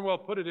Dr. Thornwell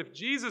put it, if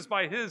Jesus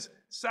by his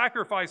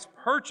sacrifice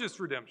purchased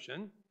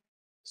redemption,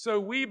 so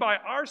we by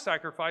our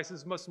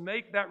sacrifices must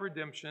make that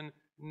redemption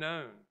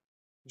known.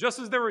 Just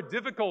as there were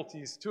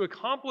difficulties to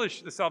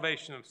accomplish the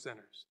salvation of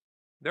sinners,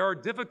 there are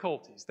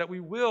difficulties that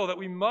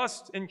we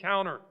must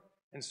encounter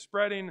in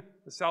spreading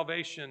the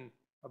salvation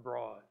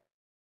abroad.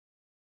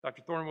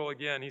 Dr. Thornwell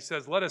again, he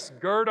says, let us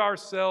gird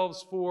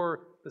ourselves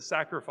for the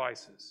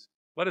sacrifices.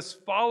 Let us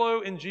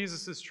follow in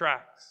Jesus'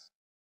 tracks.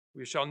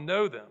 We shall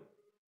know them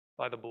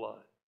by the blood.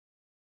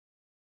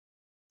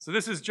 So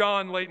this is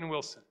John Leighton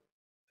Wilson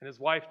and his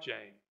wife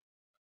Jane.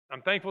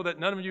 I'm thankful that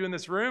none of you in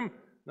this room,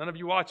 none of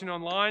you watching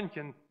online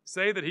can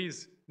say that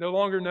he's no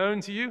longer known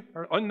to you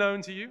or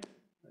unknown to you.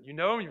 You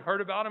know him, you've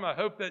heard about him. I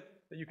hope that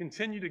you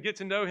continue to get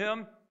to know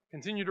him,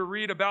 continue to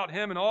read about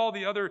him and all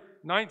the other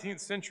 19th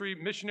century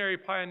missionary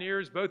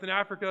pioneers, both in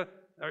Africa,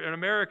 in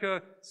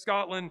America,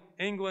 Scotland,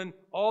 England,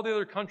 all the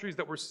other countries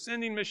that were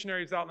sending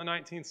missionaries out in the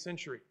 19th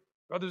century.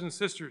 Brothers and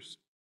sisters,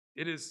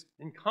 it is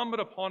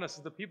incumbent upon us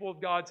as the people of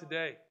God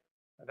today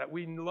that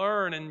we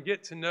learn and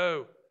get to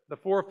know the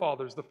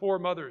forefathers, the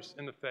foremothers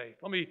in the faith.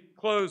 Let me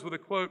close with a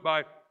quote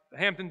by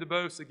Hampton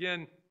DeBose,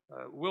 again,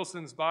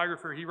 Wilson's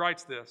biographer. He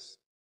writes this: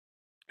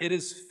 "It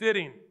is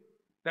fitting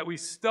that we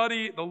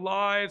study the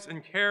lives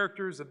and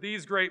characters of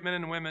these great men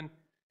and women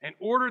in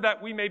order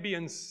that we may be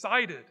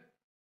incited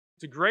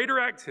to greater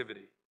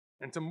activity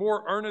and to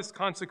more earnest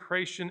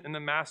consecration in the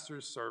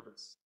Master's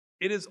service.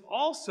 It is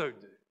also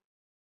due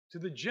to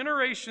the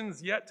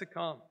generations yet to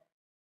come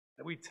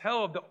that we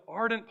tell of the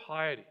ardent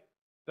piety,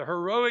 the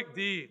heroic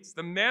deeds,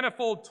 the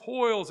manifold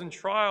toils and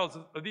trials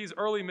of these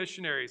early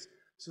missionaries,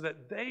 so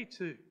that they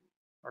too,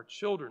 our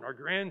children, our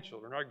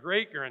grandchildren, our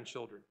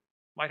great-grandchildren,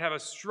 might have a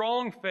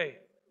strong faith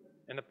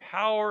in the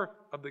power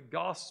of the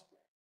gospel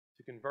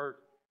to convert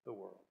the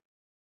world."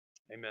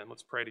 Amen.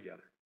 Let's pray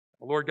together.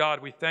 Lord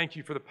God, we thank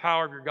you for the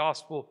power of your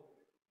gospel.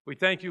 We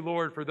thank you,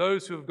 Lord, for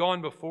those who have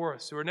gone before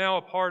us, who are now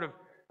a part of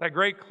that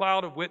great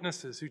cloud of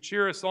witnesses who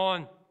cheer us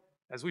on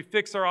as we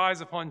fix our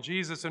eyes upon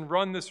Jesus and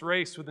run this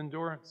race with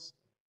endurance.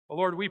 Oh,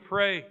 Lord, we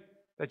pray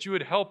that you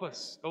would help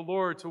us, oh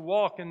Lord, to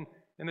walk in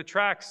the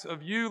tracks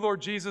of you,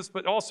 Lord Jesus,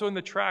 but also in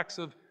the tracks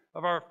of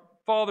our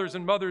fathers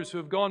and mothers who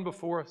have gone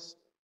before us.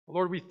 Oh,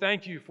 Lord, we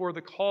thank you for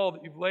the call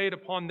that you've laid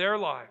upon their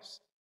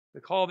lives, the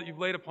call that you've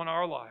laid upon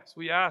our lives.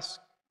 We ask,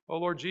 oh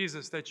Lord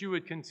Jesus, that you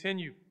would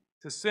continue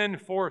to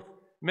send forth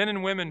men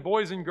and women,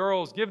 boys and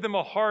girls, give them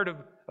a heart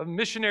of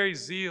missionary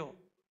zeal.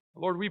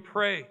 Lord, we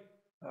pray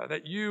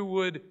that you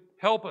would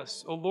help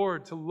us, oh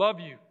Lord, to love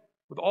you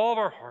with all of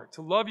our heart,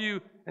 to love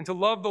you and to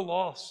love the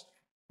lost.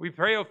 We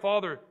pray, oh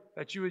Father,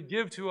 that you would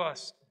give to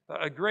us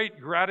a great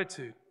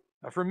gratitude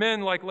for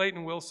men like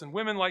Leighton Wilson,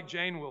 women like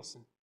Jane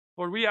Wilson.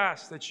 Lord, we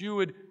ask that you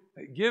would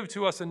give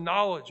to us a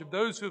knowledge of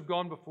those who have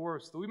gone before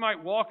us, that we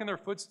might walk in their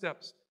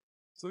footsteps,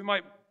 so we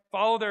might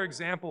follow their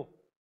example,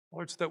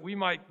 Lord, so that we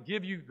might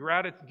give you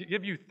gratitude,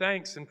 give you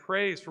thanks and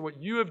praise for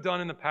what you have done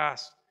in the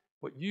past,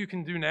 what you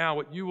can do now,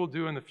 what you will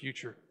do in the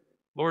future.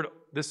 Lord,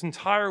 this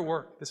entire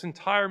work, this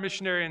entire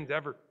missionary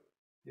endeavor,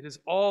 it is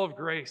all of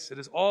grace. It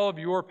is all of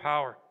your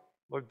power.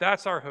 Lord,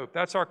 that's our hope.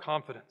 That's our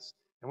confidence.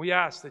 And we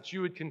ask that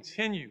you would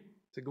continue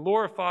to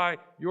glorify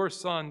your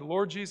Son, the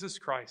Lord Jesus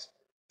Christ,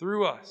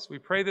 through us. We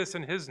pray this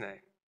in his name.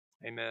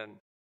 Amen.